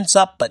 and rents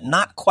up, but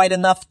not quite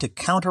enough to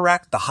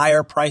counteract the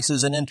higher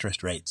prices and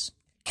interest rates,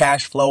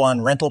 cash flow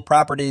on rental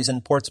properties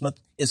in Portsmouth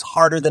is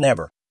harder than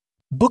ever.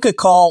 Book a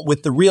call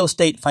with the Real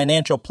Estate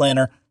Financial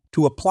Planner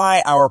to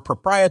apply our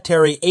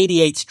proprietary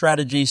 88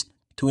 strategies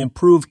to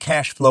improve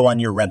cash flow on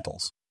your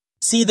rentals.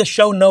 See the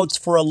show notes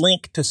for a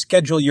link to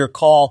schedule your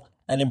call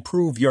and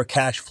improve your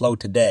cash flow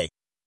today.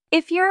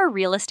 If you're a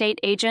real estate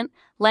agent,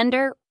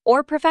 lender,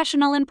 or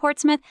professional in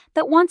Portsmouth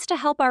that wants to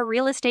help our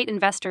real estate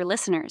investor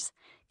listeners,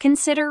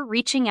 consider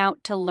reaching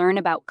out to learn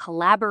about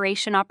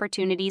collaboration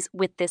opportunities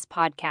with this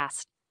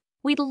podcast.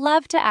 We'd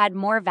love to add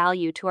more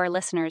value to our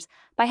listeners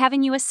by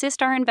having you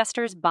assist our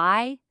investors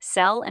buy,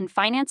 sell, and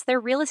finance their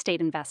real estate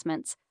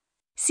investments.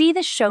 See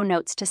the show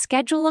notes to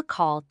schedule a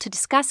call to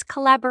discuss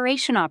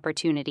collaboration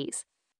opportunities.